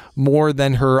 pounds more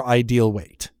than her ideal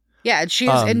weight. Yeah,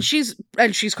 and she's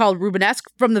called Rubenesque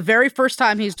from the very first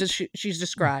time she's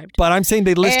described. But I'm saying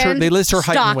they list her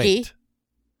height and weight.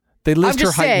 They list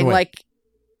her height and weight. Like,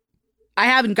 I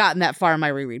haven't gotten that far in my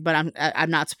reread, but I'm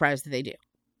not surprised that they do.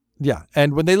 Yeah,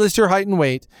 and when they list her height and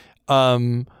weight,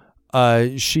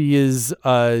 she's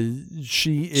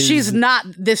not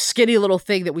this skinny little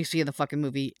thing that we see in the fucking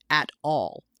movie at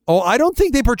all. Oh, I don't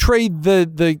think they portrayed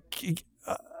the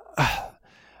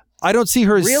I don't see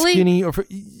her as skinny.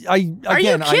 Are you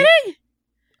kidding?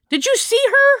 Did you see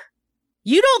her?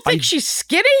 You don't think she's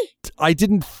skinny? I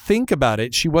didn't think about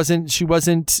it. She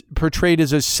wasn't portrayed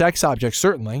as a sex object,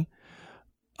 certainly.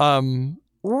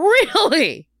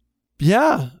 Really?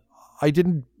 Yeah, I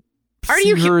didn't. How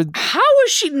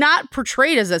was she not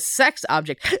portrayed as a sex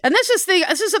object? And this is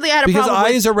something I had a because problem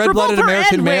with. I, as a red-blooded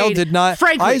American male, did not.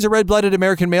 Frankly, I, as a red-blooded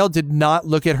American male, did not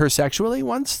look at her sexually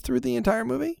once through the entire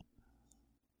movie.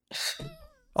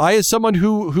 I, as someone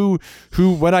who,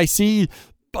 when I see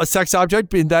a sex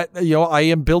object, in that I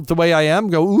am built the way I am,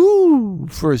 go ooh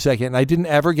for a second. I didn't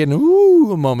ever get an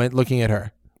ooh moment looking at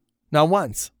her, not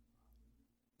once.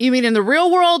 You mean in the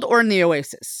real world or in the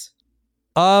Oasis?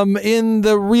 In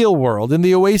the real world, in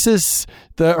the Oasis,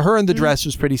 her in the dress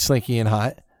was pretty slinky and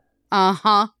hot.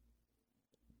 Uh-huh.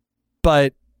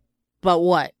 But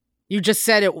what? You just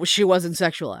said she wasn't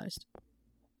sexualized.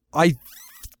 I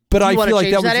feel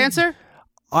like that answer?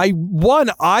 I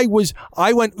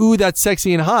went, ooh, that's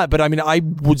sexy and hot. But I mean,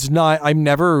 I'm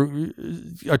never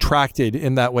attracted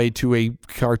in that way to a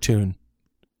cartoon.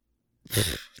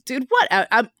 Dude,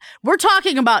 what? We're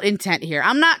talking about intent here.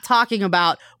 I'm not talking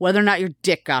about whether or not your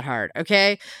dick got hard.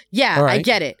 Okay? Yeah, right. I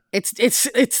get it.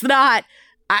 It's not.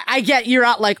 I get you're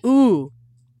out like, ooh,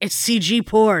 it's CG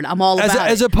porn. I'm all about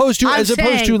it. As opposed to,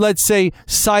 let's say,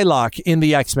 Psylocke in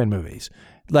the X-Men movies.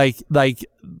 I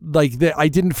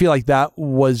didn't feel like that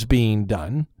was being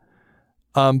done.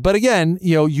 But again,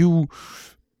 you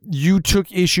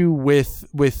took issue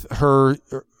with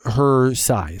her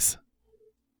size.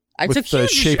 I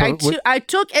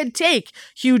took and take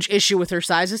huge issue with her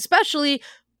size, especially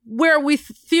where we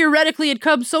theoretically had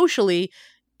come socially.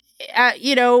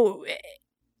 It's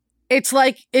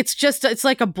like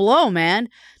a blow, man.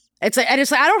 It's like I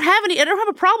don't have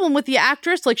a problem with the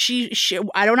actress. Like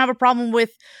I don't have a problem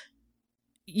with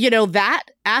that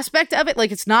aspect of it.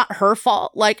 Like, it's not her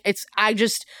fault. Like,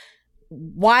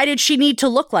 why did she need to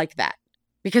look like that?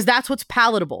 Because that's what's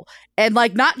palatable. And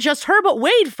like, not just her, but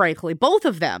Wade, frankly, both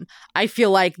of them. I feel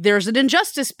like there's an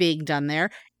injustice being done there,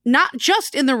 not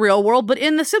just in the real world, but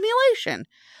in the simulation.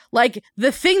 Like,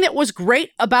 the thing that was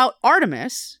great about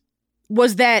Artemis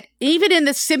was that even in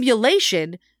the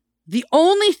simulation, the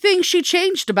only thing she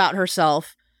changed about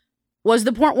herself was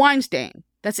the Port Wine stain.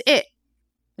 That's it.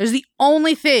 There's the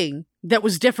only thing that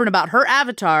was different about her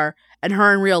avatar and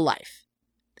her in real life.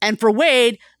 And for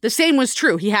Wade, the same was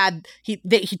true. He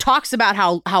talks about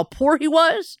how poor he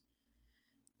was,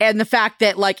 and the fact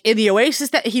that like in the Oasis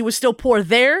that he was still poor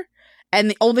there, and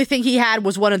the only thing he had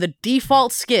was one of the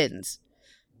default skins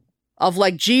of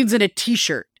like jeans and a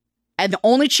t-shirt. And the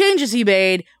only changes he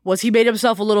made was he made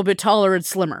himself a little bit taller and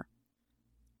slimmer.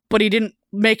 But he didn't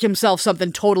make himself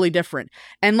something totally different.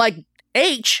 And like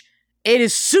H, it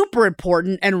is super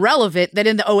important and relevant that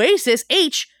in the Oasis,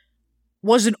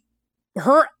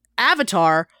 her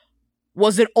avatar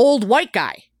was an old white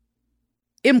guy.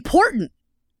 Important.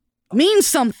 Means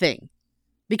something.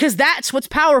 Because that's what's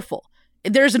powerful.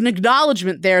 There's an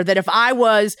acknowledgement there that if I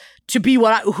was to be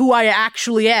who I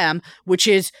actually am, which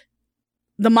is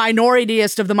the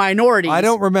minorityest of the minorities. I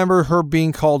don't remember her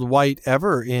being called white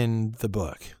ever in the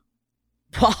book.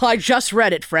 Well, I just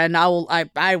read it, friend.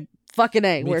 I fucking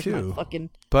A. Me where's too. my fucking...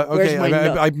 But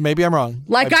okay, maybe I'm wrong.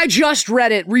 Like, I just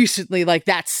read it recently, like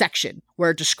that section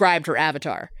where it described her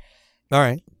avatar. All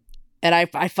right. And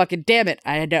I fucking, damn it.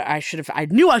 I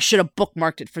knew I should have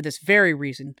bookmarked it for this very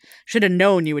reason. Should have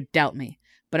known you would doubt me.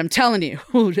 But I'm telling you,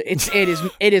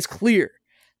 it is clear.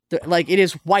 Like, it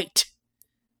is white.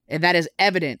 And that is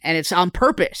evident. And it's on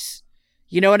purpose.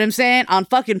 You know what I'm saying? On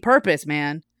fucking purpose,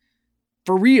 man.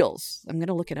 For reals. I'm going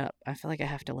to look it up. I feel like I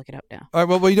have to look it up now. All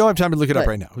right, well, you don't have time to look it up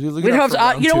right now. You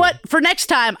know what? For next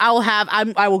time,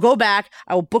 I will go back,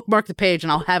 I will bookmark the page,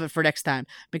 and I'll have it for next time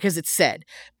because it's said.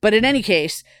 But in any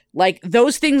case, like,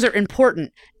 those things are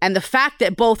important. And the fact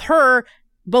that both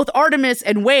Artemis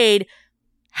and Wade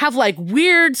have, like,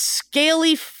 weird,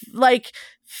 scaly, like,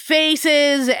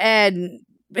 faces and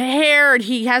hair, and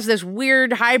he has this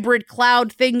weird hybrid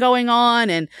cloud thing going on,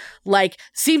 and like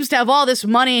seems to have all this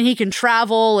money, and he can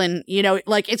travel, and you know,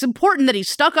 like it's important that he's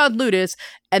stuck on Ludus,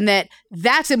 and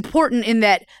that's important in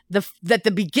that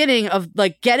the beginning of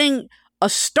like getting a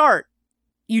start,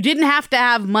 you didn't have to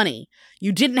have money,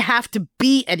 you didn't have to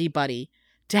be anybody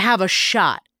to have a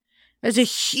shot. There's a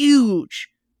huge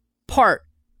part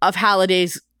of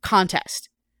Halliday's contest.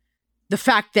 The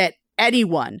fact that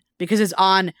anyone, because it's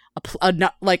on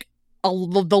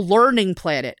the learning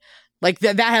planet, like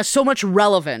that has so much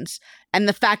relevance, and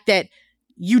the fact that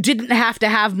you didn't have to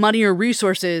have money or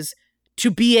resources to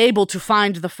be able to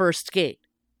find the first gate,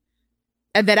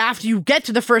 and that after you get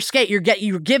to the first gate,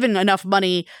 you're given enough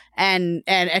money and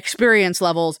experience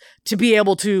levels to be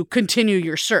able to continue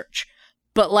your search,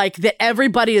 but like that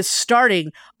everybody is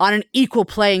starting on an equal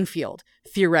playing field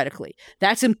theoretically.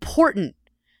 That's important.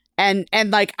 And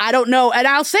like, I don't know. And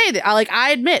I'll say that I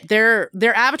admit their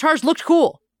avatars looked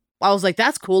cool. I was like,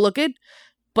 that's cool looking.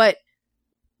 But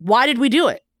why did we do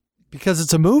it? Because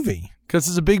it's a movie. Because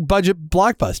it's a big budget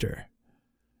blockbuster.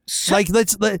 So, like,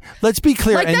 let's be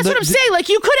clear. Like, that's what I'm saying. Like,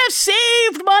 you could have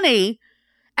saved money.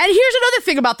 And here's another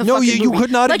thing about the fucking movie. You could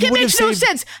not. Like, it makes no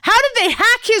sense. How did they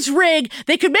hack his rig?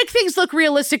 They could make things look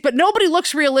realistic, but nobody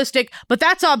looks realistic, but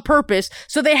that's on purpose.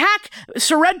 So they hack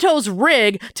Sorrento's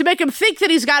rig to make him think that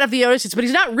he's out of the Oasis, but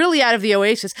he's not really out of the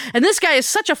Oasis. And this guy is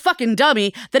such a fucking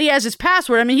dummy that he has his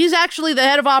password. I mean, he's actually the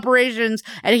head of operations,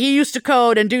 and he used to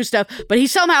code and do stuff, but he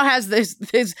somehow has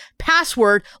his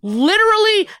password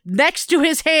literally next to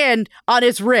his hand on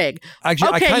his rig.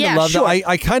 Actually, okay, I kind of love sure. that.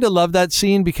 I kind of love that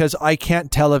scene because I can't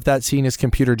tell if that scene is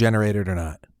computer generated or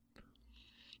not.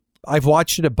 I've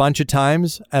watched it a bunch of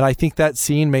times, and I think that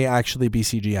scene may actually be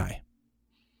CGI.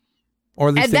 Or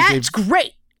at least and that's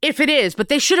great if it is, but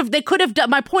they could have done,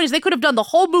 my point is they could have done the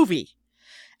whole movie,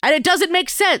 and it doesn't make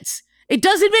sense. It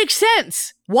doesn't make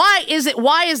sense. Why is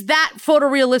that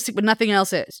photorealistic but nothing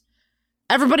else is?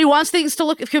 Everybody wants things to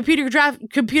look computer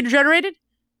generated?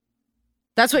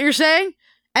 That's what you're saying?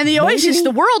 And the Oasis,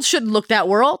 the world shouldn't look that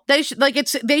world. They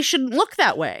shouldn't look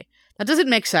that way. That doesn't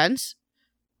make sense.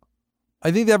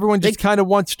 I think that everyone just kind of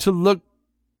wants to look.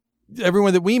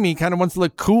 Everyone that we meet kind of wants to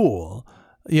look cool,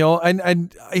 you know.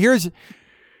 And here's.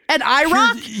 And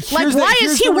IROC? Like, why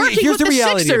is he working with the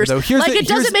Sixers? Like, it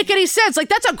doesn't make any sense. Like,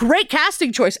 that's a great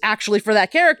casting choice, actually, for that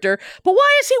character. But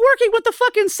why is he working with the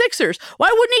fucking Sixers? Why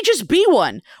wouldn't he just be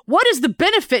one? What is the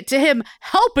benefit to him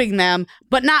helping them,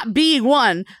 but not being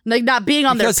one? Like, not being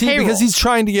on their payroll? Because he's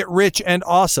trying to get rich and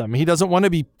awesome. He doesn't want to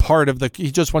be part of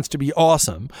he just wants to be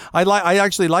awesome. I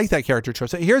actually like that character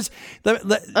choice. Here's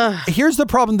the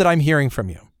problem that I'm hearing from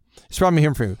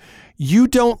you. You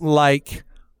don't like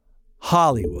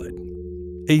Hollywood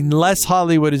unless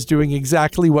Hollywood is doing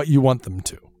exactly what you want them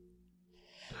to.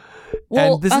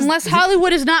 Well, unless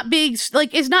Hollywood is not being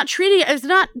like, is not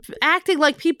acting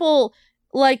like people.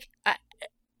 Like,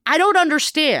 I don't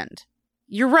understand.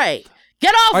 You're right.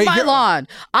 Get off my lawn.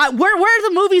 Where are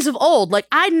the movies of old? Like,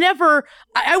 I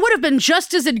would have been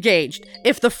just as engaged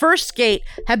if the first gate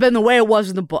had been the way it was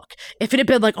in the book. If it had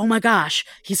been like, oh my gosh,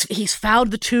 he's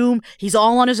found the tomb, he's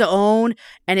all on his own,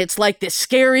 and it's like this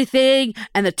scary thing,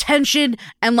 and the tension,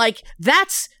 and like,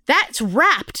 that's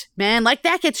wrapped, man. Like,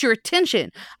 that gets your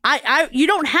attention. You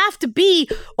don't have to be,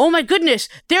 oh my goodness,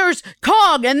 there's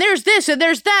Kong, and there's this, and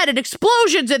there's that, and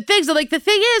explosions, and things. Like, the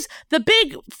thing is, the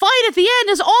big fight at the end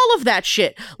is all of that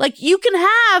shit. Like, you can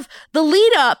have the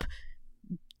lead up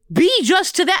be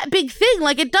just to that big thing.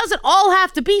 Like, it doesn't all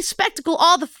have to be spectacle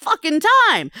all the fucking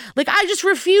time. Like, I just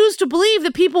refuse to believe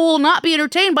that people will not be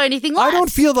entertained by anything less. I don't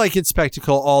feel like it's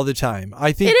spectacle all the time.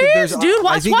 I think it is, dude.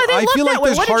 That's why they look that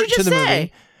way. What did you just say?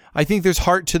 Movie. I think there's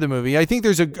heart to the movie. I think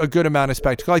there's a good amount of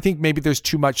spectacle. I think maybe there's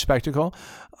too much spectacle.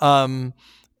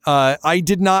 I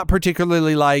did not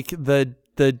particularly like the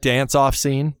dance-off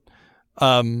scene.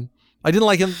 I didn't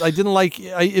like him.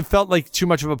 It felt like too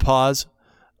much of a pause.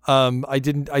 I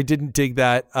didn't dig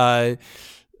that. I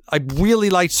really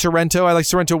liked Sorrento. I like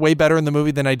Sorrento way better in the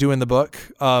movie than I do in the book.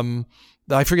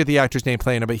 I forget the actor's name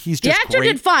playing him, but he's just the actor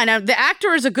did fine. The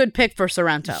actor is a good pick for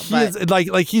Sorrento.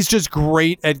 He's just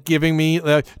great at giving me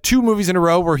 2 movies in a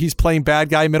row where he's playing bad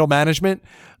guy middle management.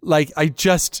 Like, I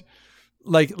just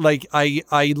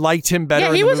I liked him better.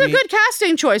 Yeah, he was a good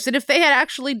casting choice, and if they had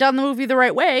actually done the movie the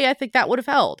right way, I think that would have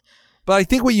held. But I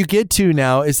think what you get to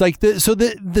now is like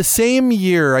the same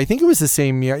year. I think it was the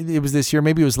same year. It was this year.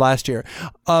 Maybe it was last year.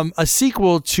 A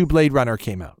sequel to Blade Runner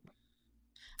came out.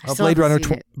 Blade Runner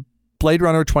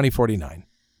 2049.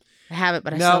 I have it,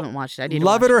 but I still haven't watched it. I need to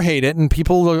love it or hate it, and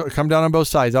people come down on both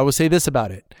sides. I will say this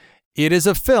about it: it is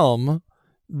a film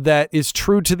that is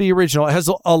true to the original. It has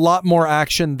a lot more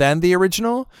action than the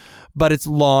original, but it's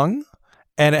long,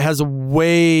 and it has a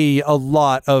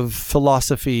lot of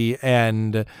philosophy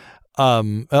and a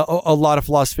lot of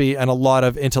philosophy and a lot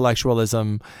of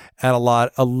intellectualism and a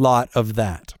lot of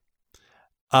that.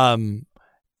 And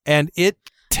it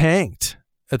tanked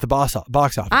at the box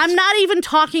office. I'm not even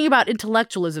talking about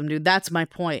intellectualism, dude. That's my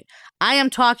point. I am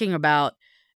talking about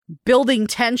building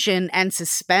tension and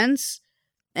suspense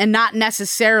and not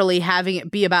necessarily having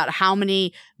it be about how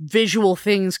many visual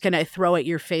things can I throw at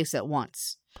your face at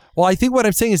once. Well, I think what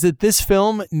I'm saying is that this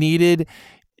film needed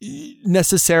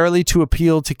necessarily to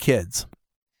appeal to kids.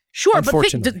 Sure, but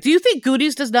do you think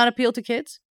Goonies does not appeal to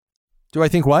kids? Do I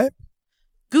think what?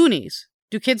 Goonies.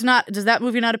 Does that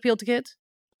movie not appeal to kids?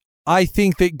 I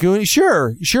think that Goonies,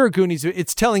 sure, Goonies,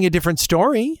 it's telling a different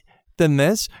story than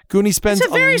this. Goonies spends it's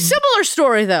a very similar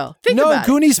story, though. Think about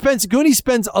Goonies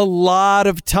spends a lot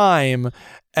of time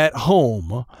at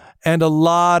home and a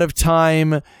lot of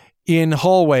time in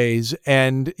hallways,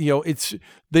 and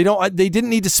they didn't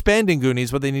need to spend in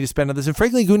Goonies what they need to spend on this. And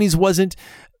frankly, Goonies wasn't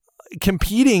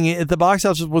competing at the box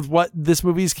office with what this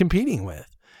movie is competing with.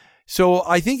 So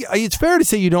I think it's fair to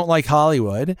say you don't like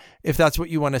Hollywood, if that's what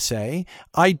you want to say.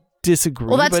 I disagree.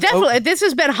 Well, that's definitely, this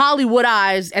has been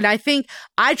Hollywoodized, and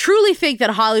I truly think that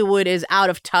Hollywood is out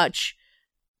of touch,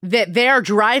 that they are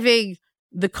driving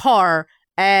the car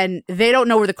and they don't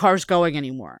know where the car's going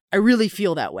anymore. I really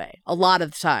feel that way a lot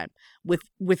of the time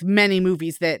with many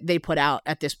movies that they put out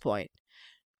at this point,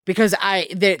 because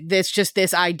there's just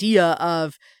this idea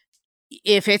of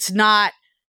if it's not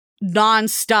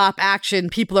non-stop action,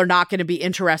 people are not going to be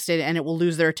interested and it will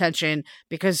lose their attention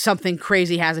because something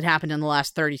crazy hasn't happened in the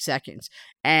last 30 seconds.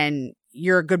 And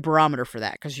you're a good barometer for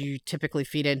that because you typically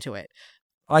feed into it.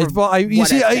 Here's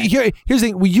the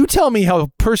thing. Will you tell me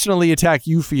how personally attacked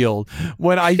you feel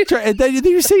when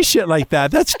you say shit like that?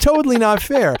 That's totally not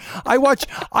fair. I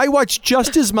watch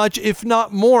just as much, if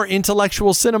not more,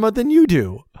 intellectual cinema than you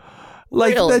do.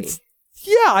 Really?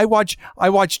 Yeah, I watch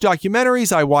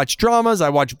documentaries, I watch dramas, I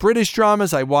watch British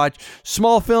dramas, I watch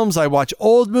small films, I watch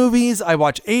old movies, I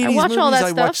watch 80s movies,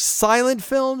 I watch silent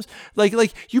films. Like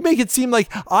you make it seem like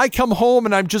I come home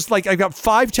and I'm just like, I've got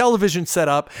 5 televisions set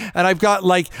up and I've got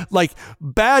like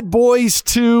Bad Boys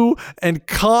 2 and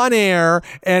Con Air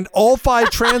and all 5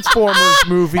 Transformers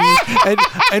movies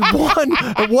and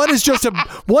one is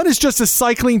just a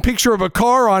cycling picture of a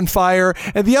car on fire,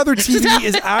 and the other TV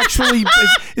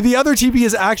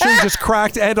is actually just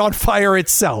cracked and on fire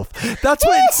itself. That's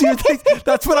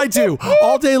what I do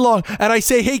all day long. And I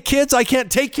say, hey kids, I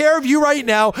can't take care of you right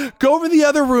now. Go over to the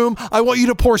other room. I want you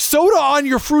to pour soda on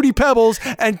your Fruity Pebbles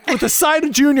and with a side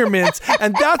of Junior Mints.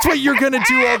 And that's what you're going to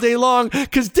do all day long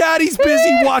because daddy's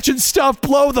busy watching stuff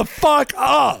blow the fuck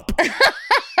up.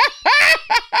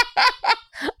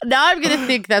 Now I'm going to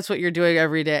think that's what you're doing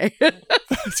every day.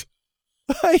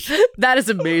 That is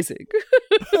amazing.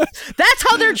 That's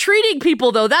how they're treating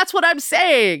people, though. That's what I'm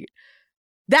saying.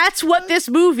 That's what this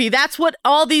movie, that's what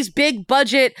all these big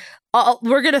budget,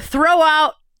 we're going to throw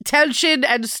out tension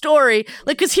and story.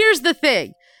 Like, because here's the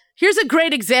thing. Here's a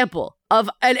great example of,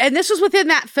 and this was within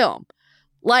that film.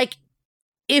 Like,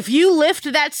 if you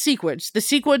lift that sequence,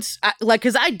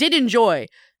 because I did enjoy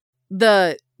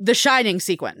the Shining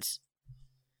sequence.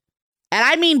 And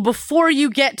I mean, before you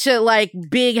get to like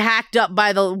big hacked up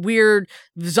by the weird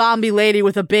zombie lady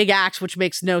with a big axe, which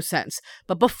makes no sense.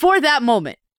 But before that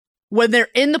moment, when they're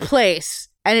in the place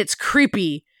and it's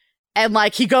creepy and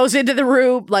like he goes into the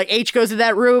room, like H goes in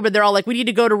that room and they're all like, we need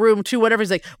to go to room 2, whatever. He's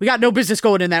like, we got no business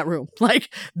going in that room.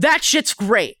 Like that shit's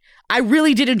great. I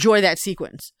really did enjoy that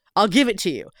sequence. I'll give it to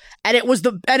you. And it was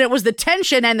the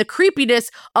tension and the creepiness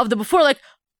of the before, like,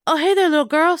 oh, hey there, little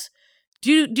girls.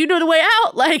 Do you know the way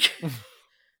out? Like,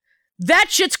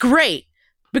 that shit's great.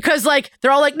 Because, like,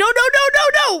 they're all like, no,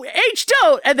 H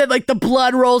don't. And then, like, the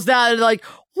blood rolls down and, like,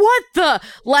 what the?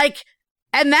 Like,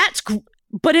 and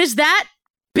but is that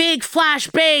big flash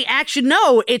bang action?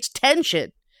 No, it's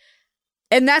tension.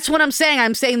 And that's what I'm saying.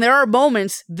 I'm saying there are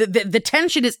moments, the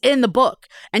tension is in the book.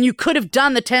 And you could have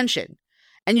done the tension.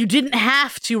 And you didn't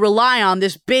have to rely on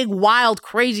this big, wild,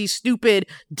 crazy, stupid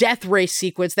death race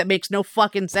sequence that makes no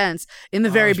fucking sense in the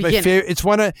very beginning. It's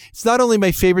not only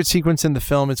my favorite sequence in the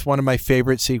film, it's one of my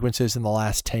favorite sequences in the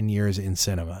last 10 years in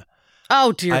cinema.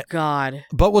 Oh, dear God.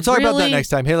 But we'll talk about that next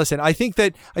time. Hey, listen, I think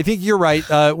you're right.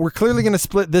 We're clearly going to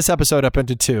split this episode up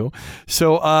into 2.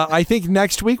 So I think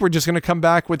next week we're just going to come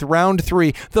back with round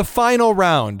 3, the final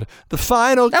round, the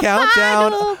final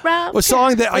countdown, a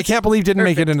song that I can't believe didn't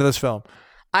make it into this film.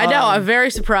 I know. I'm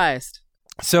very surprised.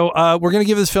 So we're going to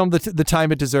give this film the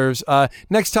time it deserves.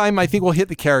 Next time, I think we'll hit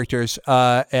the characters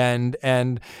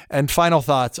and final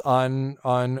thoughts on.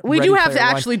 We Ready do have Player to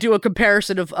One. actually do a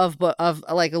comparison of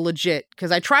like a legit,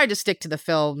 because I tried to stick to the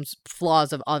film's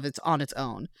flaws on its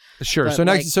own. Sure.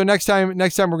 But, So next time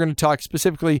we're going to talk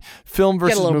specifically film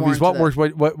versus little more movies. What into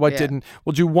worked, what Yeah. didn't.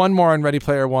 We'll do one more on Ready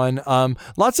Player One.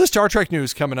 Lots of Star Trek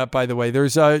news coming up. By the way,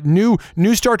 there's a new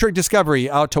Star Trek Discovery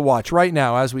out to watch right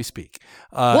now as we speak.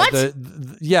 What?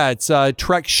 It's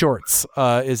Trek Shorts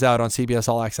is out on CBS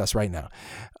All Access right now.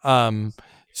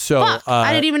 Fuck,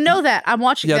 I didn't even know that. I'm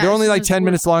watching. Yeah, that they're only as like soon as 10 we're-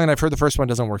 minutes long, and I've heard the first one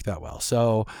doesn't work that well.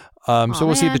 So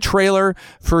we'll see. man. The trailer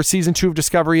for season 2 of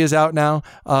Discovery is out now.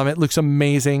 It looks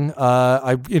amazing.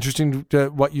 I'm interested to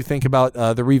what you think about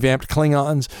the revamped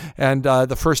Klingons and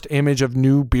the first image of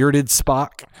new bearded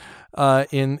Spock.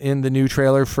 In the new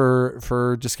trailer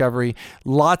for Discovery.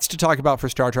 Lots to talk about for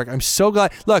Star Trek. I'm so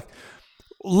glad. Look,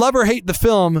 love or hate the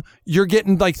film, you're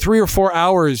getting like 3 or 4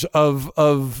 hours of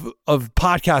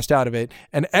podcast out of it,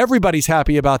 and everybody's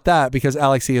happy about that because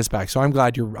Alexia is back. So I'm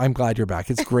glad you're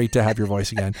back. It's great to have your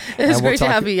voice again. It's And we'll great to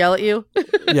talk- have me yell at you.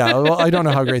 Yeah, well, I don't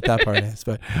know how great that part is,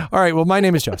 but all right. Well, my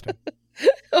name is Justin.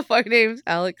 My name's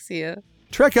Alexia.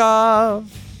 Trek off.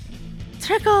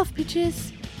 Trek off,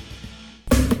 bitches.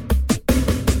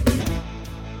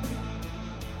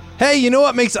 Hey, you know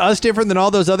what makes us different than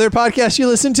all those other podcasts you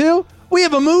listen to? We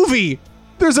have a movie.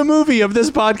 There's a movie of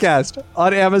this podcast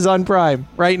on Amazon Prime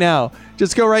right now.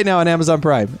 Just go right now on Amazon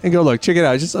Prime and go look. Check it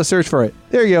out. Just search for it.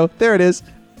 There you go. There it is.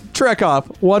 Trek Off.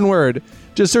 One word.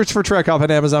 Just search for Trek Off on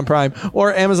Amazon Prime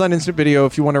or Amazon Instant Video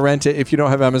if you want to rent it if you don't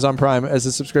have Amazon Prime as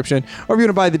a subscription. Or if you want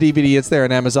to buy the DVD, it's there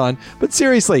on Amazon. But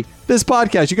seriously, this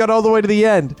podcast, you got all the way to the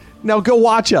end. Now go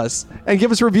watch us and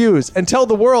give us reviews and tell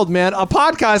the world, man, a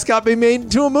podcast got me made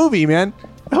into a movie, man.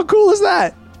 How cool is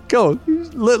that? Go,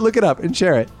 look it up and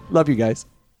share it. Love you guys.